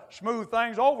kind of smooth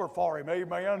things over for him.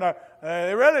 Amen.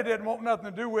 They really didn't want nothing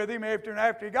to do with him after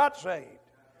he got saved.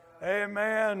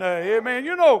 Amen. Amen.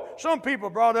 You know, some people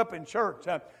brought up in church,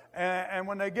 and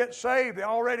when they get saved, they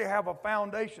already have a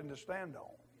foundation to stand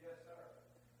on.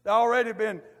 They've already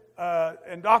been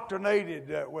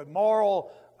indoctrinated with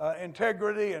moral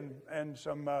integrity and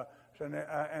some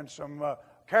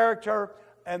character,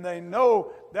 and they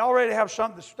know they already have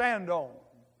something to stand on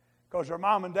because their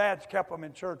mom and dads kept them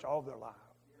in church all their life.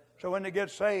 So when they get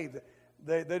saved,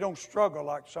 they don't struggle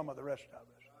like some of the rest of us.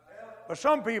 But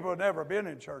some people have never been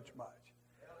in church much,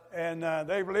 and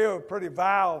they've lived a pretty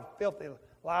vile, filthy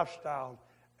lifestyle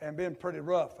and been pretty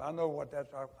rough. I know what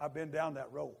that's. I've been down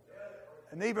that road.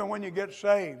 And even when you get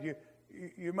saved,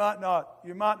 you might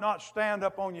not stand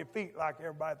up on your feet like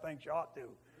everybody thinks you ought to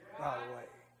right away.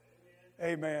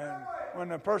 Amen.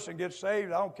 When a person gets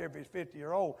saved, I don't care if he's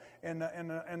 50-year-old. In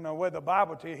the way the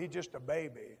Bible tells you, he's just a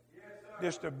baby.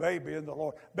 Just a baby in the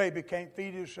Lord. Baby can't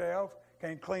feed himself,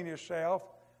 can't clean himself.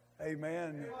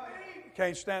 Amen.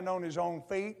 Can't stand on his own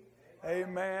feet.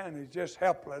 Amen. He's just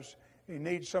helpless. He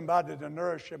needs somebody to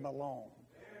nourish him alone.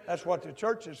 That's what the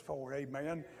church is for.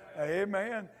 Amen.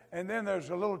 Amen. And then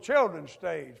there's a little children's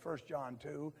stage, 1 John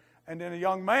 2, and then a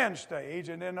young man's stage,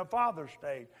 and then a father's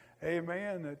stage.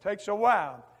 Amen. It takes a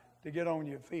while to get on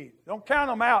your feet. Don't count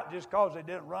them out just because they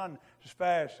didn't run as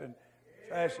fast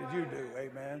as you do.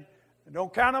 Amen. And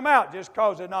don't count them out just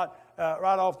because they're not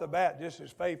right off the bat just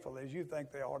as faithful as you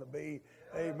think they ought to be.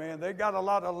 Amen. They got a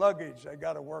lot of luggage they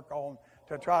got to work on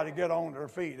to try to get on their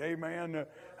feet. Amen.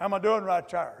 How am I doing right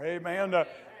there? Amen.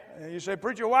 You say,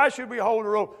 preacher, why should we hold the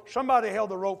rope? Somebody held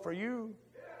the rope for you.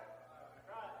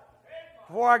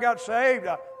 Before I got saved,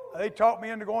 they taught me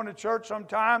into going to church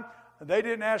sometime. They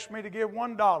didn't ask me to give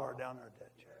 $1 down there at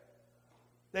that church.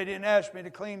 They didn't ask me to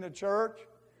clean the church.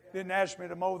 Didn't ask me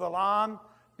to mow the lawn.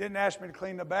 Didn't ask me to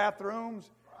clean the bathrooms.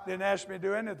 Didn't ask me to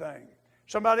do anything.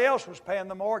 Somebody else was paying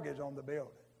the mortgage on the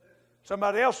building.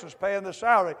 Somebody else was paying the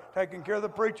salary, taking care of the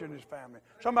preacher and his family.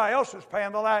 Somebody else was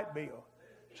paying the light bill.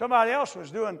 Somebody else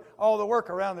was doing all the work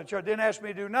around the church. Didn't ask me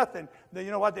to do nothing. Then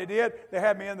you know what they did? They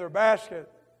had me in their basket,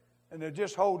 and they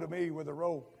just holding me with a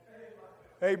rope.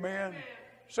 Amen.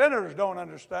 Sinners don't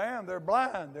understand. They're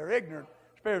blind. They're ignorant.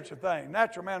 Spiritual thing.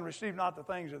 Natural man receive not the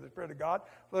things of the Spirit of God,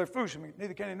 for they're foolish.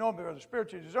 Neither can he know them because the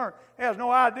Spirit is discerned. He has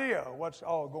no idea what's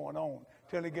all going on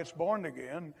till he gets born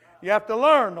again. You have to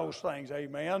learn those things.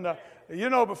 Amen. You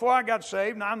know, before I got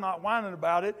saved, and I'm not whining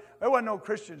about it, there wasn't no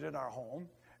Christians in our home.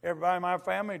 Everybody in my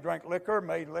family drank liquor,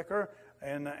 made liquor,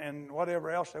 and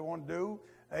whatever else they want to do.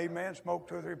 Amen. Smoke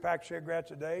 2 or 3 packs of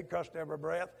cigarettes a day, cussed every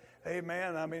breath.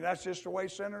 Amen. I mean, that's just the way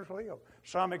sinners live.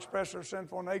 Some express their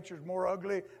sinful natures more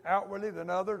ugly outwardly than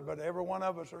others, but every one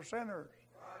of us are sinners.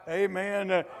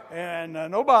 Amen. And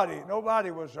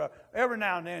nobody was, every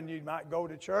now and then you might go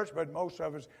to church, but most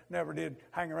of us never did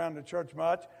hang around the church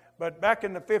much. But back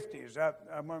in the 50s,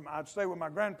 I'd stay with my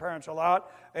grandparents a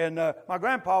lot, and my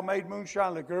grandpa made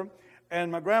moonshine liquor, and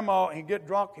my grandma, he'd get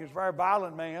drunk. He was a very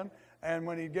violent man, and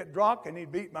when he'd get drunk and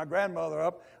he'd beat my grandmother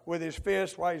up with his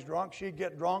fist while he's drunk, she'd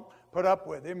get drunk, put up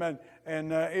with him, and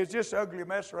it's just an ugly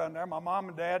mess around there. My mom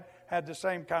and dad had the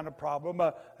same kind of problem.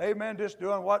 Amen, just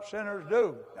doing what sinners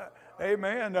do.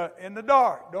 Amen, in the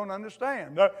dark, don't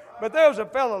understand. But there was a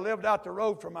fellow lived out the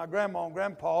road from my grandma and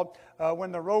grandpa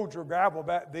when the roads were gravel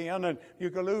back then, and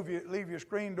you could leave your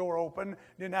screen door open.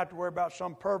 Didn't have to worry about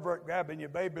some pervert grabbing your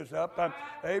babies up.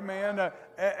 Amen.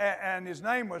 And his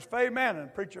name was Fay Manning,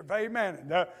 preacher Fay Manning.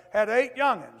 Had 8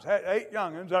 youngins.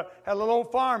 Had a little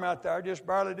old farm out there. Just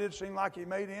barely did seem like he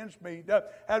made ends meet.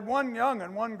 Had 1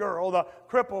 youngin, 1 girl,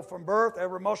 crippled from birth.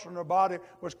 Every muscle in her body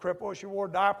was crippled. She wore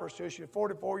diapers till she was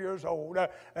 44 years old.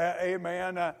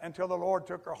 Amen. Until the Lord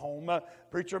took her home.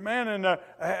 Preacher Manning,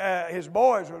 his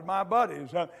boys was my buddies.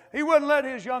 He wouldn't let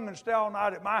his youngins stay all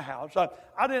night at my house.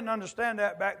 I didn't understand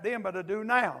that back then, but I do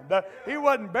now. He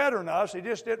wasn't better than us. He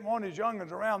just didn't want his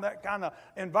youngins around that kind of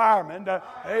environment.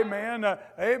 Amen.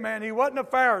 Amen. He wasn't a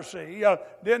Pharisee.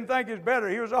 Didn't think he's better.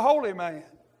 He was a holy man.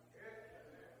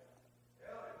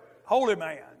 Holy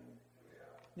man.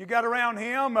 You got around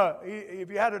him, if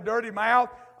you had a dirty mouth,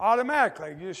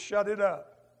 automatically you just shut it up.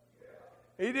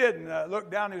 He didn't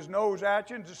look down his nose at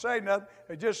you and to say nothing.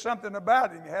 It's just something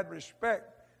about him. He had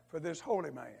respect for this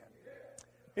holy man.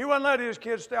 He wouldn't let his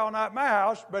kids stay all night at my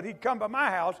house, but he'd come by my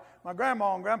house. My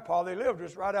grandma and grandpa, they lived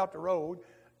just right out the road.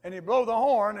 And he'd blow the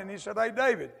horn, and he said, "Hey,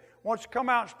 David, why don't you come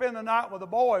out and spend the night with the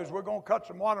boys? We're going to cut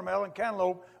some watermelon,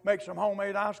 cantaloupe, make some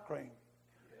homemade ice cream."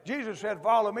 Jesus said,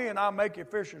 "Follow me, and I'll make you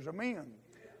fishers of men."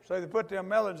 So they put them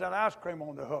melons and ice cream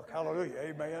on the hook. Hallelujah.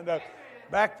 Amen.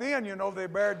 Back then, they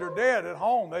buried their dead at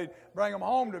home. They'd bring them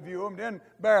home to view them, then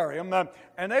bury them.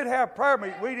 And they'd have prayer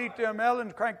meeting. We'd eat them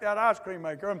melons, crank that ice cream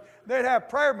maker. They'd have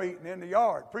prayer meeting in the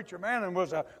yard. Preacher Manning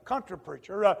was a country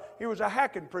preacher. He was a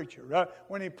hacking preacher.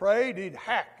 When he prayed, he'd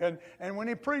hack. And when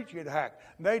he preached, he'd hack.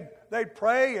 They'd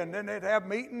pray, and then they'd have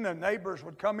meeting, and neighbors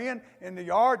would come in the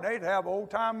yard, and they'd have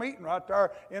old-time meeting right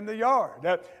there in the yard.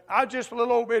 I was just a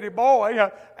little old bitty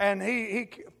boy, and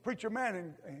Preacher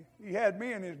Manning, he had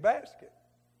me in his basket.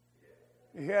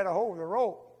 He had a hold of the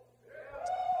rope.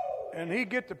 And he'd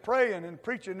get to praying and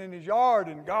preaching in his yard,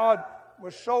 and God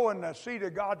was sowing the seed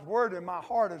of God's word in my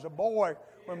heart as a boy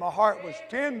when my heart was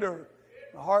tender.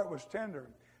 My heart was tender.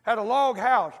 Had a log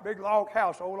house, big log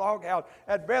house, old log house.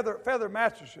 Had feather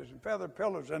mattresses and feather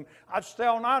pillows. And I'd stay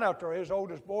all night out there. His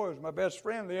oldest boy was my best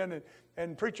friend then.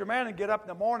 And Preacher Manning would get up in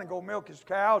the morning, go milk his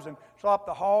cows and slop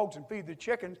the hogs and feed the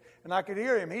chickens. And I could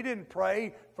hear him. He didn't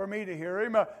pray for me to hear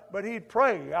him, but he'd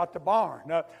pray out the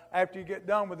barn after he get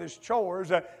done with his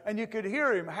chores. And you could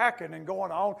hear him hacking and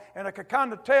going on. And I could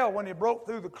kind of tell when he broke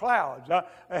through the clouds.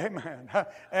 Amen.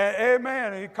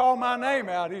 Amen. And he called my name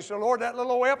out. He said, "Lord, that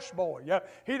little Epps boy,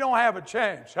 he don't have a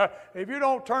chance. If you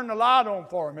don't turn the light on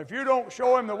for him, if you don't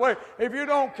show him the way, if you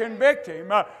don't convict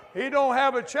him, he don't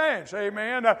have a chance."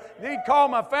 Amen. He'd call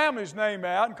my family's name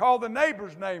out and call the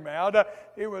neighbor's name out.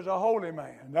 He was a holy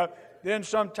man. Then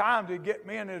sometime to get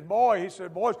me and his boy, he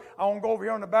said, "Boys, I want to go over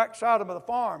here on the back side of the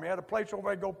farm." He had a place over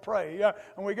there to go pray.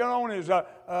 And we got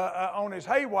on his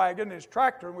hay wagon, his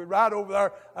tractor, and we ride over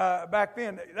there back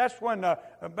then. That's when,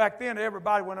 back then,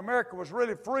 everybody, when America was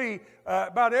really free,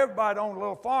 about everybody on a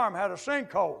little farm had a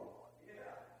sinkhole.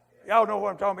 Y'all know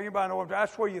what I'm talking about. Anybody know what I'm talking about?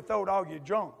 That's where you throwed all your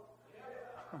junk.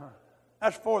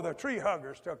 That's before the tree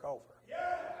huggers took over.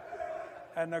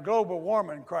 And the global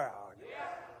warming crowd.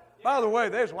 By the way,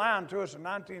 they was lying to us in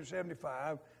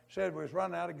 1975, said we was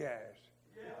running out of gas.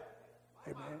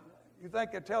 Amen. You think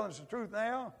they're telling us the truth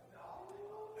now?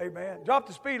 Amen. Drop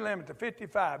the speed limit to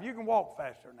 55. You can walk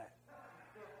faster than that.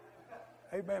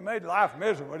 Amen. Made life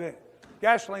miserable, didn't it?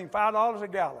 Gasoline, $5 a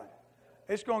gallon.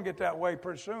 It's going to get that way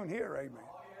pretty soon here. Amen.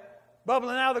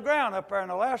 Bubbling out of the ground up there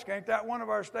in Alaska. Ain't that one of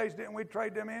our states? Didn't we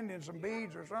trade them Indians some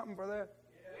beads or something for that?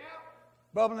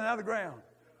 Bubbling out of the ground.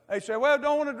 They say, "Well,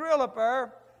 don't want to drill up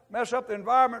there. Mess up the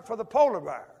environment for the polar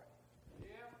bear."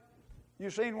 You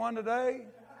seen one today?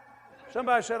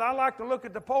 Somebody said, "I like to look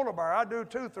at the polar bear." I do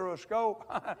too through a scope.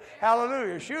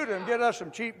 Hallelujah. Shoot him. Get us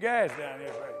some cheap gas down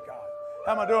here. Praise God.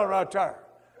 How am I doing right there?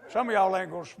 Some of y'all ain't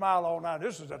going to smile all night.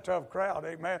 This is a tough crowd,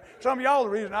 amen. Some of y'all, the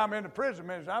reason I'm in the prison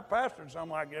ministry, I'm pastoring something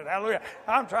like this. Hallelujah.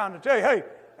 I'm trying to tell you, hey,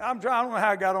 I don't know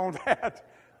how I got on that.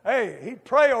 Hey, he'd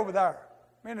pray over there.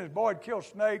 Me and his boy would kill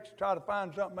snakes, try to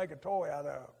find something to make a toy out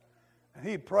of. And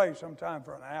he'd pray sometime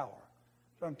for an hour,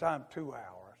 sometime 2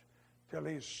 hours, till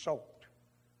he's soaked.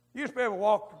 You used to be able to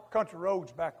walk country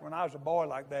roads back when I was a boy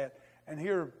like that and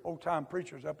hear old-time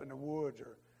preachers up in the woods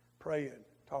or praying,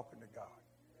 talking to God.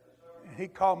 And he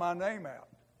called my name out.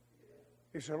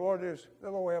 He said, Lord, this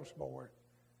little Epps boy,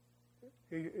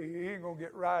 he ain't going to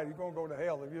get right. He's going to go to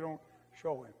hell if you don't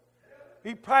show him.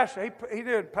 He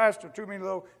did pastor too many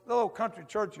little country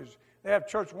churches. They have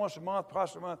church once a month,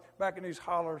 twice a month, back in these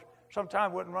hollers.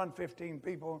 Sometimes wouldn't run 15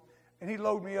 people. And he'd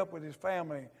load me up with his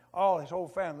family, his whole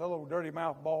family, the little dirty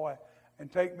mouth boy,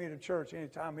 and take me to church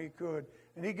anytime he could.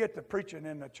 And he'd get to preaching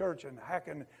in the church and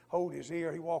hacking, hold his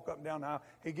ear. He'd walk up and down the aisle.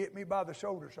 He'd get me by the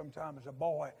shoulder sometime as a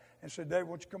boy and said, Dave,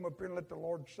 won't you come up here and let the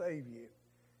Lord save you?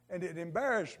 And it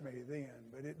embarrassed me then,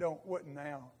 but it wouldn't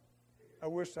now. I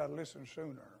wish I'd listened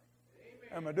sooner.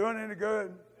 Am I doing any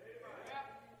good?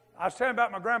 I was telling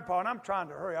about my grandpa, and I'm trying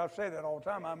to hurry. I say that all the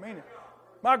time. I mean it.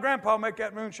 My grandpa make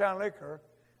that moonshine liquor,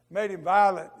 made him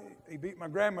violent. He beat my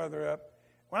grandmother up.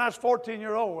 When I was 14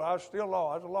 years old, I was still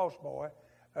lost. I was a lost boy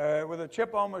with a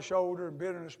chip on my shoulder and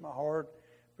bitterness in my heart.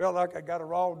 Felt like I got a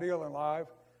raw deal in life.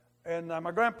 And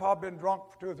my grandpa had been drunk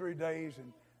for 2 or 3 days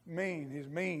and mean. He's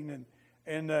mean.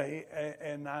 And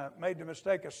I made the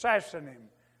mistake of sassing him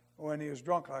when he was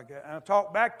drunk like that. And I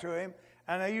talked back to him,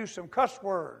 and I used some cuss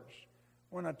words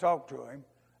when I talked to him.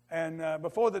 And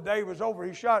before the day was over,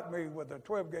 he shot me with a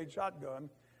 12-gauge shotgun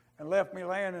and left me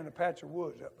laying in a patch of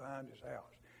woods up behind his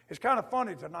house. It's kind of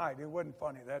funny tonight. It wasn't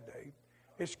funny that day.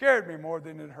 It scared me more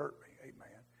than it hurt me.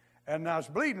 Amen. And I was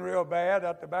bleeding real bad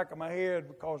out the back of my head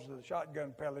because of the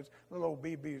shotgun pellets, little old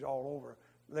BBs all over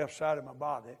the left side of my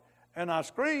body. And I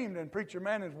screamed, and Preacher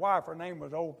Man and his wife, her name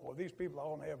was Opal. These people are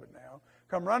all in heaven now.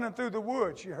 Come running through the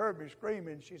woods. She heard me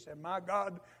screaming. She said, my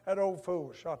God, that old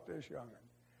fool shot this young'un.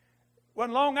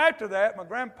 Wasn't long after that, my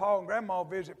grandpa and grandma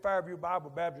visit Fairview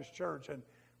Bible Baptist Church. And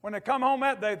when they come home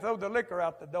that day, throw the liquor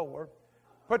out the door,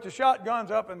 put the shotguns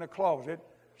up in the closet,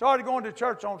 started going to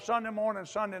church on Sunday morning,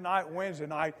 Sunday night, Wednesday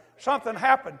night. Something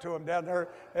happened to them down there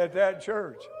at that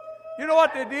church. You know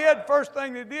what they did? First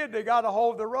thing they did, they got a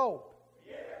hold of the rope.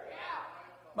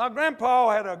 My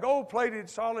grandpa had a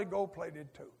solid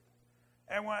gold-plated tooth.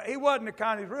 And he wasn't the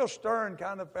kind, he's a real stern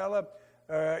kind of fella.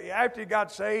 After he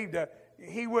got saved,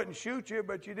 he wouldn't shoot you,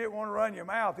 but you didn't want to run your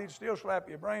mouth. He'd still slap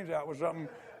your brains out with something.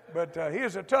 But he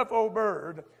was a tough old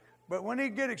bird. But when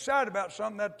he'd get excited about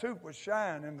something, that tooth would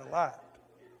shine in the light.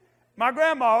 My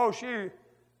grandma, she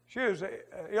was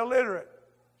illiterate.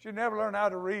 She never learned how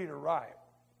to read or write.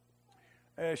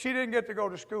 She didn't get to go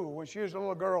to school. When she was a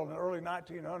little girl in the early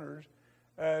 1900s,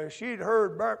 she'd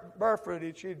heard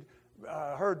barefooted. She'd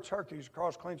heard turkeys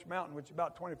across Clinch Mountain, which is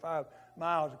about 25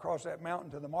 miles across that mountain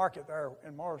to the market there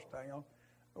in Morristown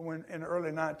in the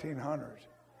early 1900s.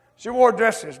 She wore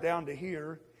dresses down to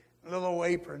here, little old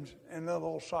aprons, and little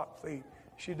old sock feet.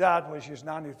 She died when she was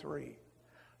 93.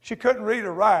 She couldn't read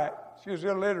or write. She was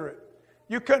illiterate.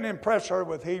 You couldn't impress her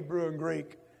with Hebrew and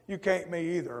Greek. You can't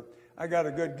me either. I got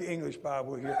a good English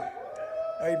Bible here.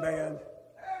 Amen.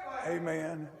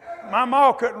 Amen. My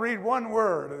mom couldn't read one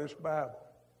word of this Bible.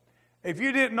 If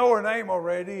you didn't know her name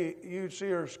already, you'd see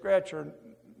her scratch her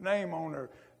name on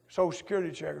her Social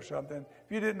Security check or something.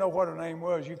 If you didn't know what her name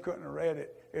was, you couldn't have read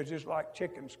it. It was just like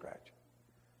chicken scratching.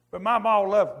 But my mom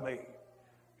loved me.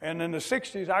 And in the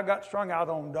 60s, I got strung out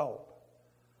on dope.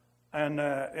 And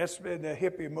it's been the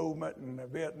hippie movement and the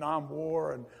Vietnam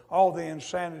War and all the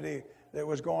insanity that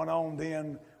was going on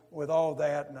then with all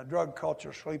that and the drug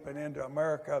culture sweeping into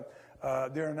America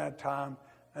during that time.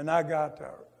 And I got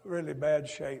really bad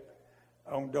shape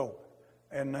on dope.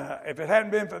 And if it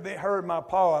hadn't been for her and my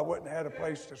pa, I wouldn't have had a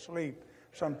place to sleep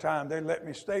sometime. They let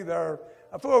me stay there,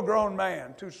 a full-grown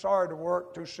man, too sorry to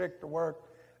work, too sick to work,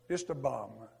 just a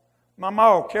bum. My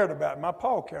ma cared about me. My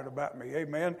pa cared about me.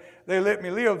 Amen. They let me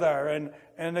live there,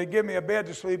 and they give me a bed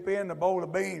to sleep in, a bowl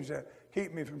of beans to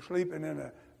keep me from sleeping in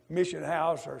a mission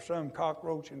house or some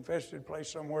cockroach-infested place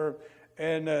somewhere.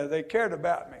 And they cared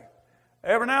about me.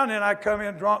 Every now and then I'd come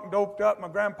in drunk and doped up. My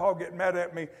grandpa getting mad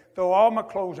at me, throw all my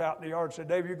clothes out in the yard, said,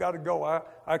 Dave, you got to go.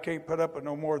 I can't put up with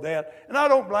no more of that. And I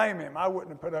don't blame him. I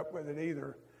wouldn't have put up with it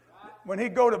either. When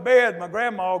he'd go to bed, my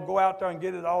grandma would go out there and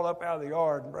get it all up out of the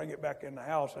yard and bring it back in the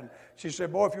house. And she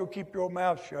said, boy, if you'll keep your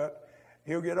mouth shut,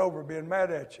 he'll get over being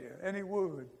mad at you. And he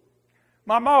would.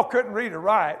 My mom couldn't read or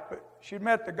write, but she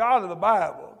met the God of the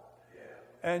Bible.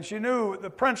 And she knew the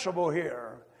principle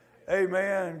here.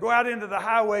 Amen. Go out into the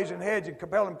highways and hedges and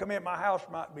compel them, come in, my house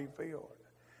might be filled.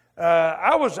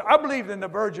 I believed in the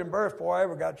virgin birth before I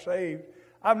ever got saved.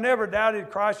 I've never doubted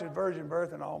Christ's virgin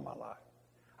birth in all my life.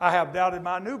 I have doubted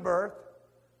my new birth,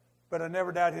 but I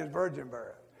never doubted his virgin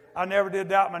birth. I never did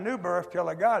doubt my new birth till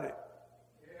I got it.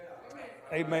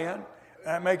 Amen.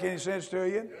 That make any sense to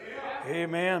you?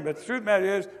 Amen. But the truth of the matter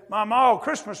is, my mom,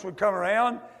 Christmas would come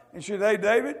around, and she'd say, hey,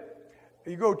 David,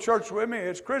 you go to church with me.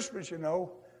 It's Christmas, you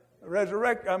know.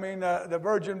 The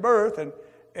virgin birth.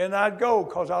 And I'd go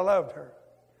because I loved her.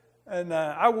 And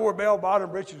I wore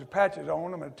bell-bottom breeches with patches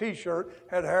on them and a T-shirt,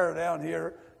 had hair down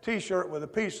here, T-shirt with a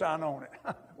peace sign on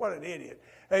it. What an idiot.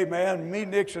 Amen. Me,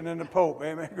 Nixon, and the Pope.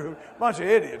 Amen. Bunch of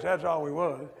idiots. That's all we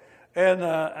was. And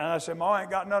I said, Ma, I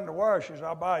ain't got nothing to wear. She said,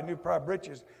 I'll buy a new pair of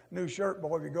breeches, new shirt,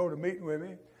 boy, if you go to meeting with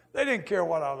me. They didn't care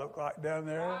what I looked like down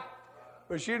there.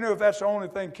 But she knew if that's the only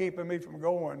thing keeping me from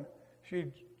going,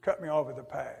 she'd cut me off at the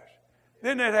pass.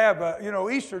 Then they'd have,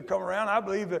 Easter come around. I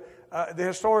believe that the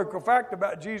historical fact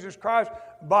about Jesus Christ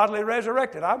bodily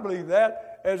resurrected. I believe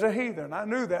that as a heathen. I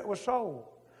knew that was so.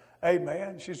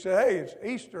 Amen. She said, hey, it's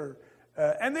Easter.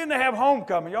 And then they have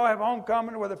homecoming. Y'all have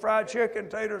homecoming with the fried chicken,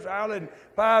 taters, salad,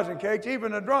 pies, and cakes.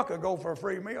 Even a drunk will go for a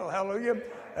free meal. Hallelujah.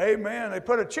 Amen. They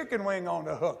put a chicken wing on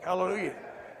the hook. Hallelujah.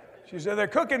 She said, they're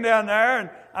cooking down there, and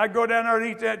I'd go down there and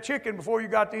eat that chicken. Before you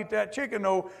got to eat that chicken,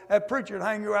 though, that preacher would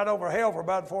hang you out over hell for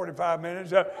about 45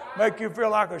 minutes, make you feel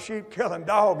like a sheep-killing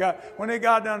dog. When they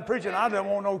got done preaching, I didn't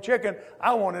want no chicken.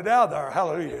 I wanted out there.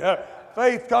 Hallelujah.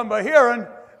 Faith come by hearing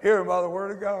by the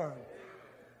word of God.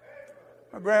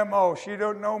 My grandma, she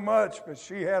don't know much, but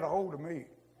she had a hold of me.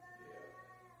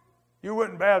 You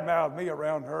wouldn't badmouth me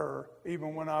around her,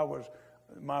 even when I was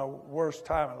my worst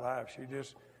time in life.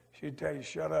 She'd tell you,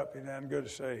 shut up, you're nothing good to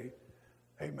say.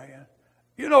 Amen.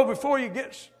 You know, before you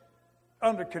get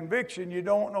under conviction, you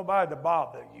don't want nobody to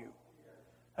bother you.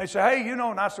 They say, hey, and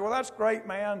I say, well, that's great,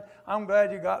 man. I'm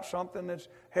glad you got something that's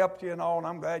helped you and all, and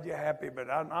I'm glad you're happy, but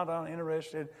I'm not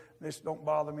interested. This don't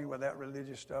bother me with that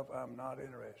religious stuff. I'm not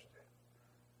interested.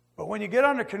 But when you get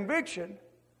under conviction,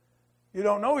 you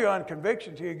don't know you're under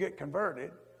conviction until you get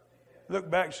converted.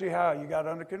 Look back and see how you got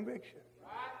under conviction.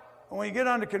 And when you get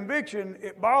under conviction,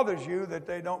 it bothers you that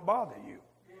they don't bother you.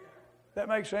 That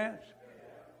makes sense?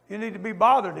 You need to be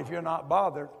bothered if you're not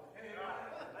bothered.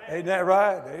 Ain't that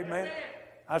right? Amen.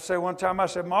 I said one time,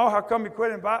 Ma, how come you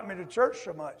quit inviting me to church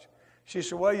so much? She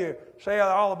said, well, you say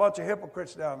all a bunch of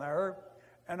hypocrites down there,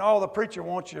 and all the preacher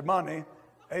wants your money.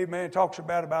 Amen. Talks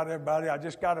bad about everybody. I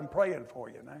just got them praying for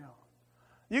you now.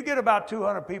 You get about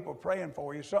 200 people praying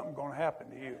for you, something's going to happen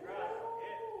to you.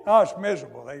 Oh, it's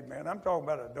miserable, amen. I'm talking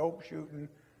about a dope shooting,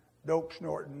 dope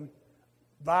snorting,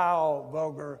 vile,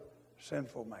 vulgar,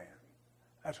 sinful man.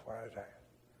 That's where I was at.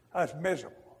 I was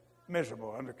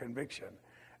miserable under conviction.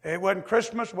 It wasn't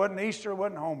Christmas, wasn't Easter,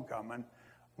 wasn't homecoming.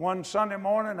 One Sunday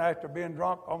morning, after being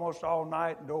drunk almost all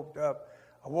night and doped up,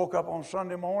 I woke up on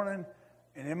Sunday morning,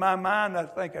 and in my mind, I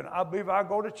was thinking, I believe I'll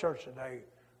go to church today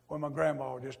with my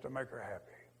grandma just to make her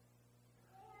happy.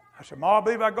 I said, Ma, I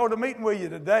believe I'll go to meeting with you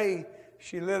today.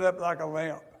 She lit up like a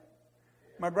lamp.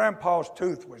 My grandpa's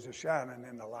tooth was just shining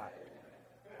in the light.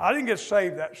 I didn't get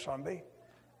saved that Sunday.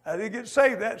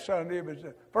 It was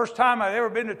the first time I'd ever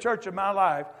been to church in my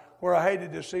life where I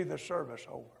hated to see the service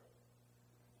over.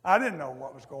 I didn't know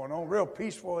what was going on. Real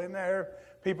peaceful in there.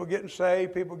 People getting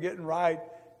saved, people getting right,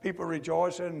 people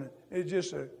rejoicing. It's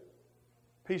just a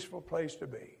peaceful place to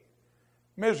be.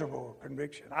 Miserable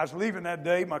conviction. I was leaving that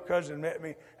day. My cousin met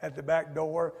me at the back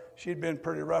door. She'd been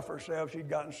pretty rough herself. She'd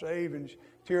gotten saved, and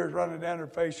tears running down her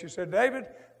face. She said, David,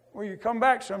 will you come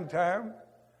back sometime?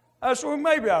 I said, well,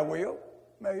 maybe I will.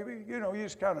 Maybe. You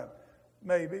just kind of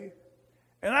maybe.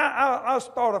 And I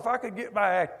thought if I could get my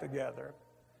act together,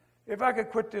 if I could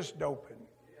quit this doping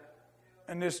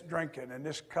and this drinking and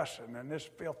this cussing and this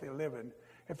filthy living,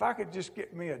 if I could just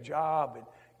get me a job and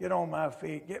get on my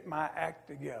feet, get my act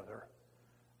together,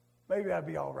 maybe I'd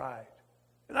be all right.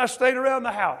 And I stayed around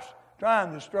the house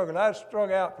trying to struggle. I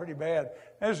strung out pretty bad.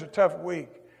 It was a tough week.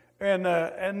 And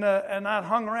I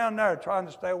hung around there trying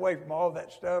to stay away from all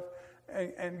that stuff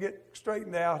and get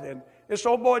straightened out. And this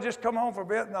old boy just come home from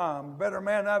Vietnam, better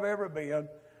man I've ever been.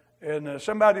 And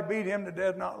somebody beat him to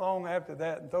death not long after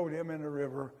that and threw him in the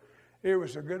river. He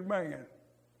was a good man,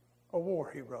 a war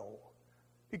hero.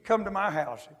 He'd come to my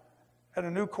house, had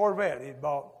a new Corvette he'd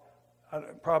bought,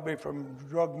 probably from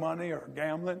drug money or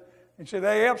gambling. He said,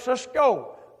 hey, Epps, let's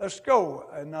go.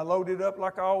 And I loaded up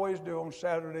like I always do on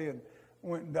Saturday and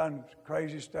went and done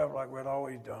crazy stuff like we'd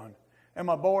always done. And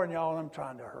my boy and y'all, I'm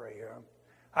trying to hurry here.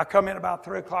 I come in about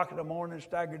 3 o'clock in the morning,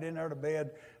 staggered in there to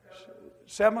bed.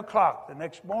 7 o'clock the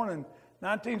next morning,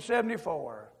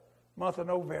 1974, month of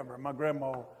November, my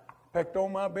grandma pecked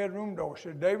on my bedroom door. She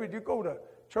said, David, you go to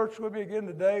church with me again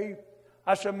today?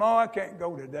 I said, Ma, I can't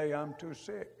go today. I'm too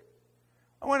sick.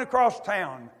 I went across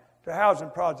town to a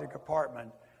housing project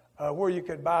apartment where you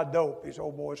could buy dope. These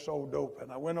old boys sold dope.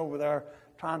 And I went over there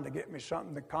trying to get me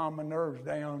something to calm my nerves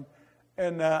down.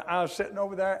 And I was sitting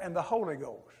over there, and the Holy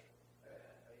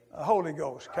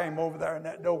Ghost came over there in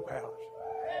that dope house.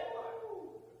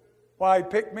 Why he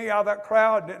picked me out of that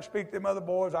crowd, didn't speak to them other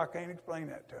boys, I can't explain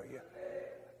that to you.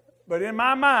 But in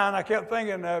my mind, I kept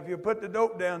thinking, if you put the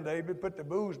dope down, David, put the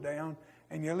booze down,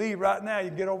 and you leave right now,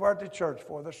 you get over at the church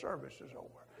before the service is over.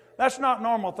 That's not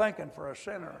normal thinking for a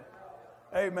sinner.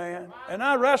 Amen. And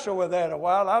I wrestled with that a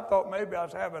while. I thought maybe I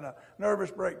was having a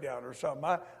nervous breakdown or something.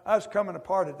 I was coming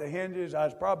apart at the hinges. I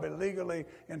was probably legally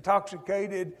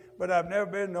intoxicated, but I've never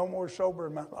been no more sober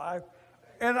in my life.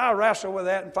 And I wrestled with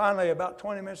that, and finally, about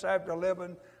 20 minutes after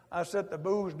 11, I set the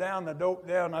booze down, the dope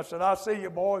down. I said, I'll see you,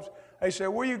 boys. They said,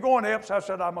 where you going, Epps? I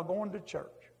said, I'm going to church.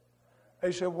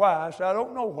 They said, why? I said, I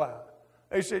don't know why.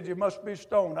 They said, you must be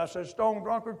stoned. I said, stoned,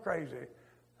 drunk, or crazy.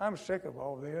 I'm sick of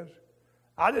all this.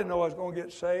 I didn't know I was going to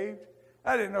get saved.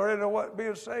 I didn't really know what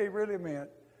being saved really meant.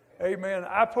 Amen.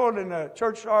 I pulled in the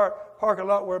church parking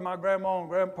lot where my grandma and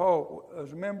grandpa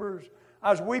was members.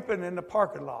 I was weeping in the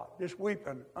parking lot, just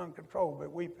weeping, uncontrolled,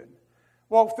 but weeping.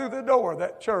 Walked through the door of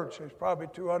that church. There's probably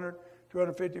 200,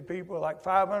 250 people, like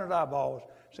 500 eyeballs.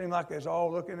 Seemed like they was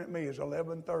all looking at me. It's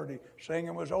 11:30.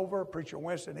 Singing was over. Preacher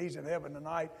Winston, he's in heaven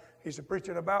tonight. He's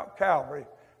preaching about Calvary,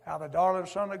 how the darling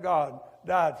Son of God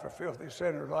died for filthy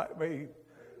sinners like me.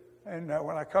 And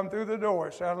when I come through the door,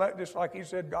 it sounded like just like he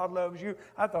said, God loves you.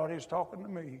 I thought he was talking to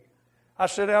me. I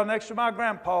sit down next to my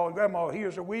grandpa and grandma. He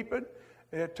was a-weeping.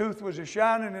 His tooth was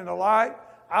a-shining in the light.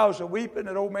 I was a-weeping.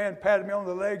 That old man patted me on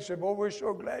the leg and said, boy, we're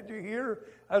so glad you're here.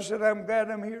 I said, I'm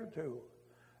glad I'm here too.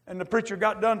 And the preacher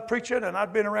got done preaching, and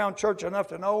I'd been around church enough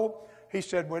to know. He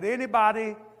said, would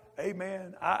anybody,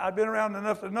 amen, I've been around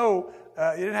enough to know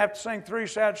you didn't have to sing 3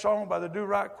 sad songs by the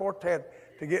Do-Right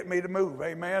Quartet to get me to move,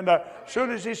 amen. As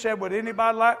soon as he said, would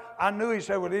anybody like, I knew he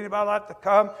said, would anybody like to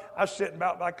come? I was sitting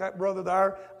about like that brother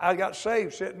there. I got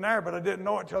saved sitting there, but I didn't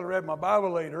know it until I read my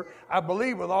Bible later. I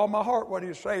believed with all my heart what he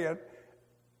was saying.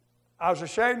 I was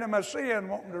ashamed of my sin,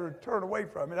 wanting to turn away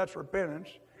from it. That's repentance.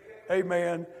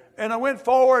 Amen. And I went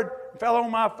forward, fell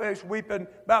on my face weeping.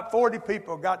 About 40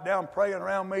 people got down praying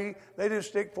around me. They didn't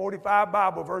stick 45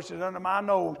 Bible verses under my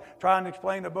nose trying to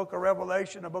explain the book of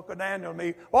Revelation, the book of Daniel to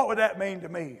me. What would that mean to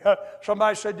me?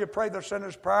 Somebody said you pray the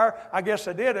sinner's prayer. I guess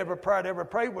I did. Every prayer I ever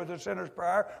prayed was a sinner's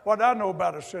prayer. What do I know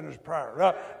about a sinner's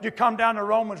prayer? Did you come down the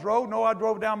Romans Road? No, I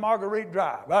drove down Marguerite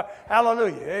Drive.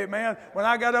 Hallelujah. Amen. When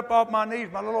I got up off my knees,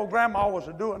 my little old grandma was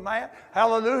doing that.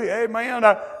 Hallelujah. Amen.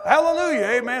 Hallelujah.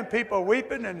 Amen. People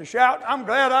weeping and shout, I'm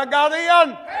glad I got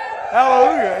in.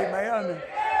 Hallelujah, amen.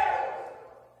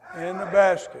 In the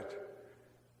basket.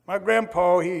 My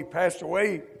grandpa, he passed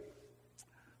away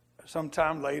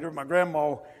sometime later. My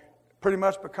grandma pretty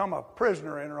much become a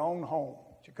prisoner in her own home.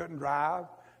 She couldn't drive,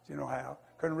 you know how.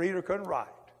 Couldn't read or couldn't write.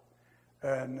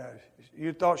 And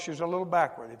you thought she was a little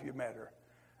backward if you met her.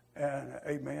 And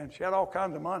amen. She had all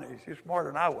kinds of money. She's smarter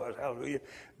than I was, hallelujah.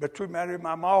 But truth matter,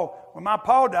 my mom, when my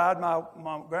pa died,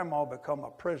 my grandma became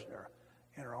a prisoner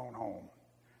in her own home.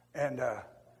 And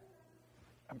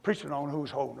I'm preaching on who's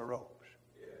holding the ropes.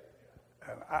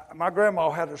 My grandma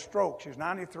had a stroke. She was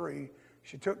 93.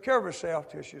 She took care of herself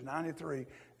till she was 93.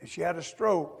 And she had a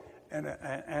stroke and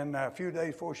a few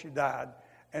days before she died.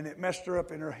 And it messed her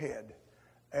up in her head.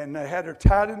 And they had her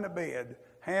tied in the bed.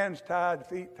 Hands tied,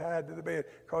 feet tied to the bed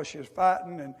because she was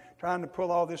fighting and trying to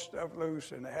pull all this stuff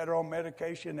loose. And they had her on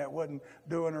medication that wasn't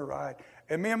doing her right.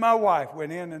 And me and my wife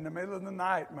went in the middle of the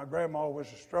night. My grandma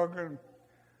was a struggling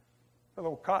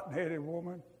little cotton-headed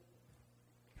woman.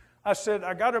 I said,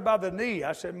 I got her by the knee.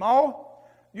 I said, Ma,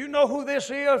 you know who this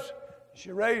is?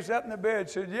 She raised up in the bed and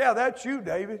said, yeah, that's you,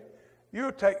 David.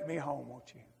 You'll take me home,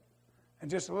 won't you? And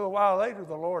just a little while later,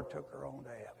 the Lord took her on to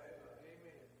heaven.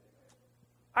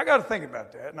 I got to think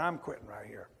about that, and I'm quitting right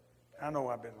here. I know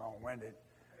I've been long-winded.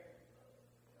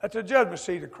 At the judgment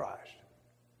seat of Christ,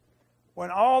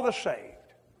 when all the saved,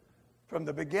 from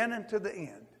the beginning to the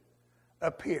end,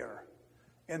 appear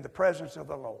in the presence of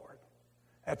the Lord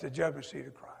at the judgment seat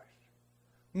of Christ.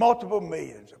 Multiple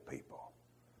millions of people,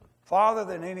 farther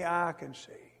than any eye can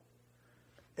see,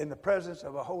 in the presence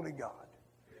of a holy God.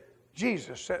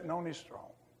 Jesus sitting on his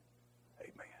throne.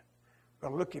 Amen. We're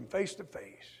going to look him face to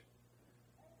face.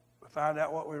 Find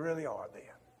out what we really are then.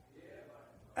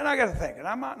 And I got to think, and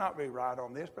I might not be right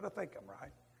on this, but I think I'm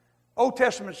right. Old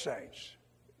Testament saints,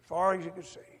 as far as you can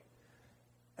see,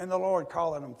 and the Lord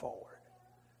calling them forward.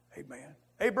 Amen.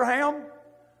 Abraham,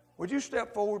 would you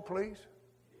step forward, please?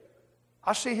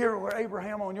 I see here where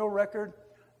Abraham on your record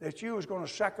that you was going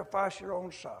to sacrifice your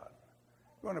own son.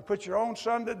 You're going to put your own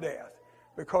son to death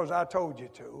because I told you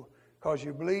to, because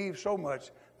you believe so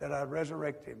much that I'd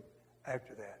resurrect him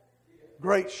after that.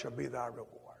 Great shall be thy reward.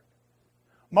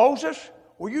 Moses,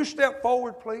 will you step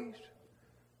forward, please?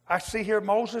 I see here,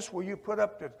 Moses, will you put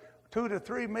up to 2 to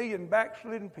 3 million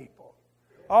backslidden people?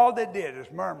 All they did is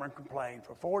murmur and complain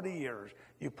for 40 years.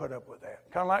 You put up with that.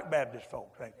 Kind of like Baptist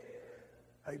folks, ain't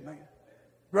they? Amen.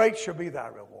 Great shall be thy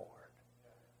reward.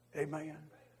 Amen.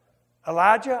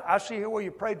 Elijah, I see here where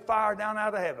you prayed fire down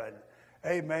out of heaven.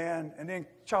 Amen. And then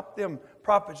chopped them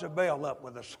prophets of Baal up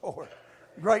with a sword.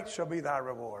 Great shall be thy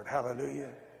reward.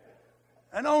 Hallelujah.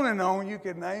 And on you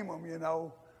can name them, you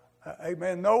know.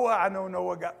 Amen. Noah, I know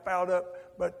Noah got fouled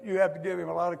up, but you have to give him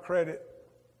a lot of credit.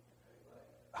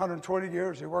 120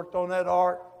 years he worked on that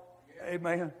ark.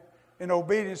 Amen. In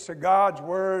obedience to God's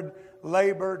word,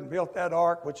 labored and built that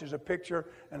ark, which is a picture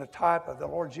and a type of the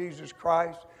Lord Jesus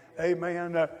Christ.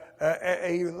 Amen.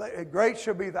 Great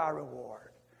shall be thy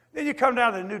reward. Then you come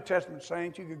down to the New Testament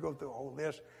saints. You could go through a whole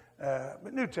list.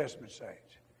 But New Testament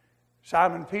saints.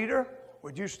 Simon Peter,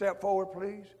 would you step forward,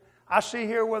 please? I see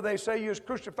here where they say you was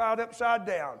crucified upside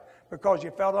down because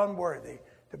you felt unworthy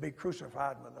to be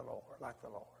crucified with the Lord, like the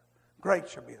Lord. Great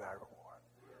shall be thy reward.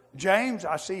 James,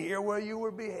 I see here where you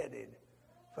were beheaded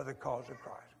for the cause of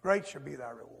Christ. Great shall be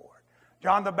thy reward.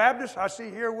 John the Baptist, I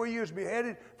see here where you was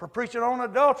beheaded for preaching on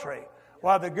adultery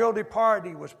while the guilty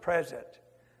party was present.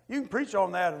 You can preach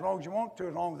on that as long as you want to,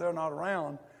 as long as they're not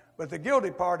around. But the guilty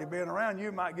party being around,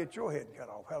 you might get your head cut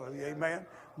off. Hallelujah, amen.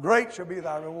 Great shall be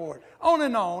thy reward. On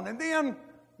and on. And then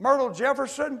Myrtle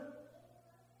Jefferson.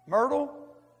 Myrtle.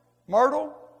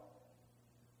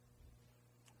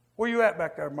 Where you at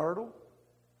back there, Myrtle?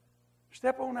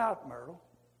 Step on out, Myrtle.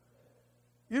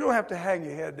 You don't have to hang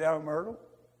your head down, Myrtle.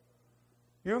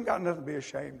 You ain't got nothing to be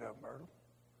ashamed of, Myrtle.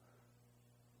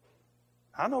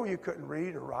 I know you couldn't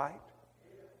read or write.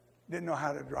 Didn't know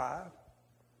how to drive.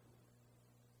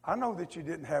 I know that you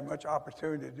didn't have much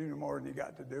opportunity to do more than you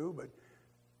got to do, but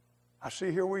I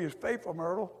see here where you're faithful,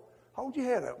 Myrtle. Hold your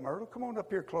head up, Myrtle. Come on up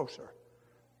here closer.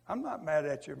 I'm not mad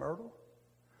at you, Myrtle.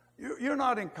 You're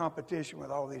not in competition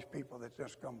with all these people that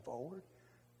just come forward.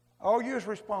 All you was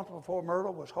responsible for,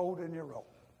 Myrtle, was holding your rope.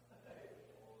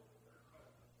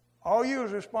 All you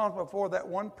was responsible for that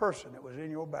one person that was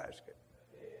in your basket.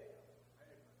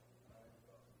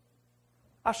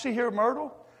 I see here,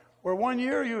 Myrtle, where one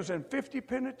year you was in 50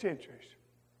 penitentiaries.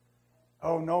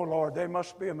 Oh, no, Lord, there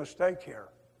must be a mistake here.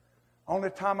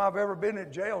 Only time I've ever been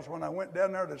in jail is when I went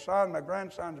down there to sign my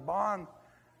grandson's bond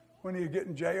when he was getting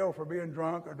in jail for being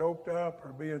drunk or doped up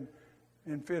or being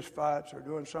in fist fights or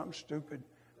doing something stupid.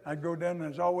 I'd go down and I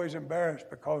was always embarrassed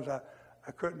because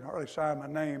I couldn't hardly sign my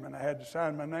name, and I had to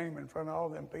sign my name in front of all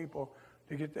them people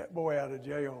to get that boy out of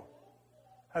jail.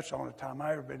 That's the only time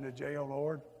I ever been to jail,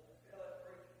 Lord.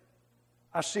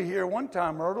 I see here one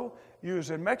time, Myrtle, you was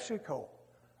in Mexico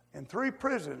in 3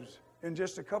 prisons in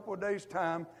just a couple of days'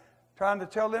 time trying to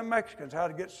tell them Mexicans how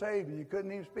to get saved, and you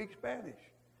couldn't even speak Spanish.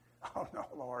 Oh, no,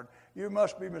 Lord, you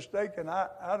must be mistaken.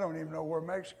 I don't even know where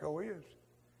Mexico is.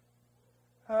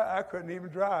 I couldn't even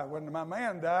drive. When my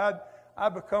man died, I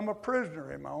become a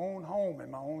prisoner in my own home, in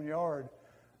my own yard.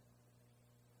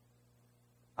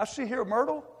 I see here,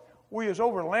 Myrtle, we was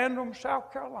over in Landrum,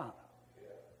 South Carolina.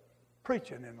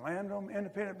 Preaching in Landrum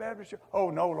Independent Baptist Church.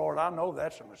 Oh, no, Lord, I know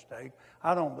that's a mistake.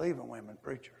 I don't believe in women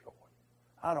preachers, Lord.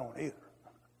 I don't either.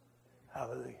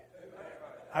 Hallelujah.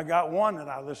 I got one that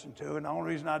I listen to, and the only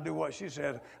reason I do what she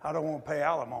says, I don't want to pay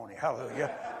alimony.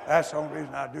 Hallelujah. That's the only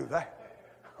reason I do that.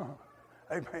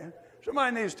 Amen.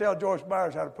 Somebody needs to tell Joyce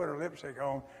Myers how to put her lipstick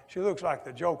on. She looks like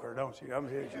the Joker, don't she? I'm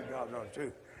here, she's God knows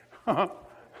too.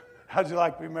 How'd you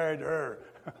like to be married to her?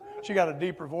 She got a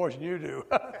deeper voice than you do.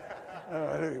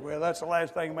 Well, that's the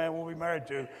last thing a man will be married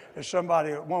to is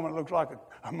somebody, a woman that looks like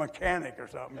a mechanic or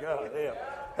something. God damn.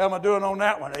 How am I doing on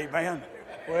that one, amen?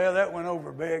 Well, that went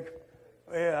over big.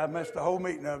 Yeah, I messed the whole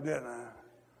meeting up, didn't I?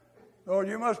 Lord,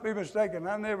 you must be mistaken.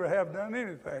 I never have done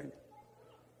anything.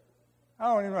 I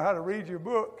don't even know how to read your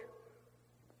book.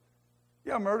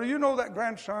 Yeah, Myrtle, you know that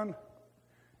grandson?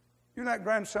 You know that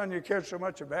grandson you cared so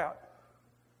much about?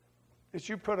 That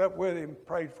you put up with him,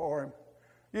 prayed for him.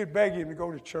 You'd beg him to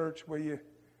go to church with you.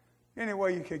 Any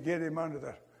way you could get him under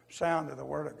the sound of the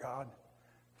Word of God.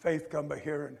 Faith come by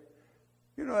hearing.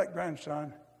 You know that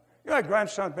grandson? You know that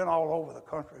grandson's been all over the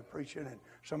country preaching in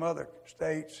some other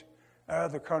states,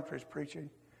 other countries preaching.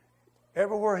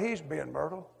 Everywhere he's been,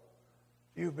 Myrtle,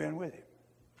 you've been with him.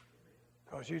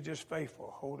 Because you're just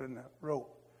faithful, holding the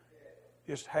rope.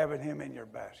 just having him in your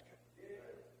basket.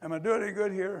 Am I doing any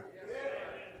good here?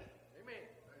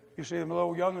 You see them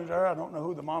little youngins there? I don't know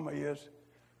who the mama is,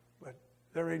 but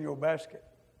they're in your basket.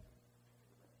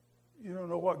 You don't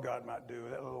know what God might do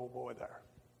with that little old boy there.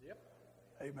 Yep.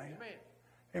 Amen.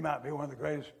 He might be one of the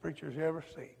greatest preachers you ever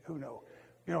see. Who knows?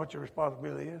 You know what your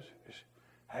responsibility is? Just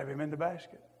have him in the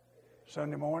basket.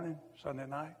 Sunday morning, Sunday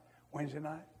night, Wednesday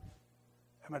night.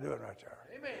 Am I doing right there?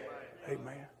 Amen.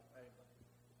 Amen.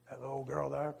 That little girl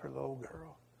there, pretty little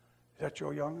girl. Is that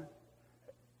your youngin?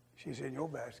 She's in your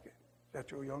basket. Is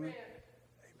that your youngin?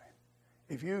 Amen.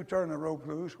 If you turn the rope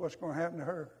loose, what's going to happen to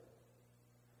her?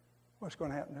 What's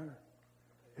going to happen to her?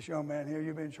 This young man here,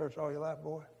 you've been in church all your life,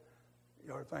 boy.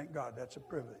 You ought to thank God. That's a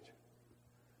privilege.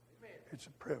 Amen. It's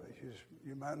a privilege.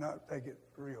 You might not take it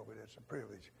real, but it's a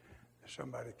privilege that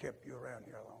somebody kept you around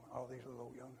here long. All these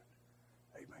little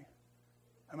youngins. Amen.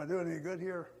 Am I doing any good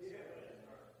here? Yes.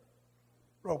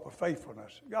 Rope of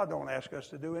faithfulness. God don't ask us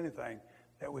to do anything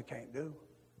that we can't do.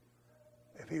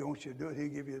 If he wants you to do it, he'll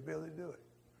give you the ability to do it.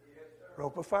 Yes,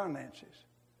 rope of finances.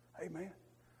 Amen.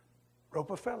 Rope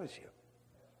of fellowship.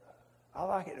 I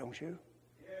like it, don't you?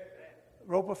 Yes.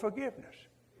 Rope of forgiveness.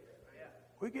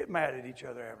 We get mad at each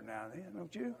other every now and then,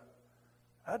 don't you?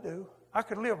 I do. I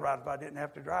could live right if I didn't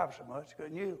have to drive so much,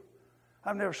 couldn't you?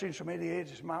 I've never seen so many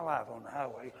idiots in my life on the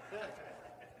highway.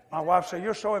 My wife said,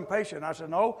 "You're so impatient." I said,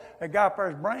 "No, that guy up there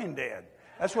is brain dead.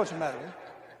 That's what's the matter with him.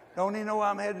 Don't he know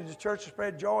I'm headed to church to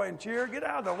spread joy and cheer? Get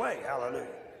out of the way. Hallelujah.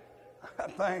 I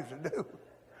got things to do.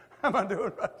 How am I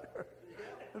doing right there?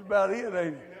 That's about it,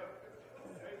 ain't it?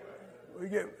 We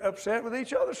get upset with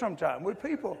each other sometimes, with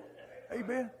people.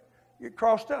 Amen. Get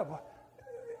crossed up.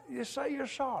 Just say you're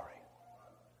sorry.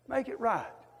 Make it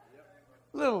right.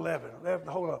 Little leaven,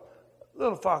 hold up.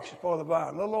 Little foxes for the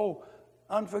vine. Little old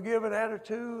unforgiving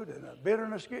attitude and a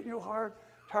bitterness get in your heart.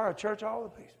 Tear a church all to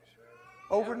pieces.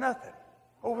 Over nothing.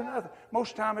 Over nothing.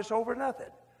 Most of the time it's over nothing.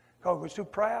 Because we're too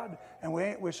proud and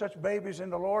we're such babies in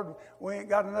the Lord, we ain't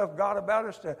got enough God about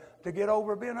us to get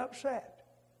over being upset.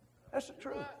 That's the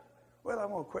truth. Well, I'm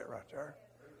going to quit right there.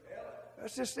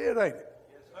 That's just it, ain't it?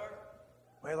 Yes, sir.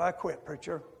 Well, I quit,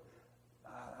 preacher.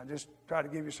 I just try to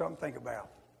give you something to think about.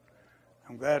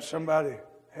 I'm glad somebody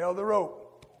held the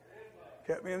rope,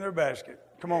 kept me in their basket.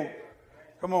 Come on.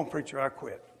 Come on, preacher, I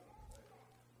quit.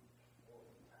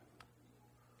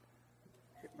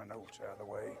 Get my notes out of the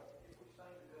way.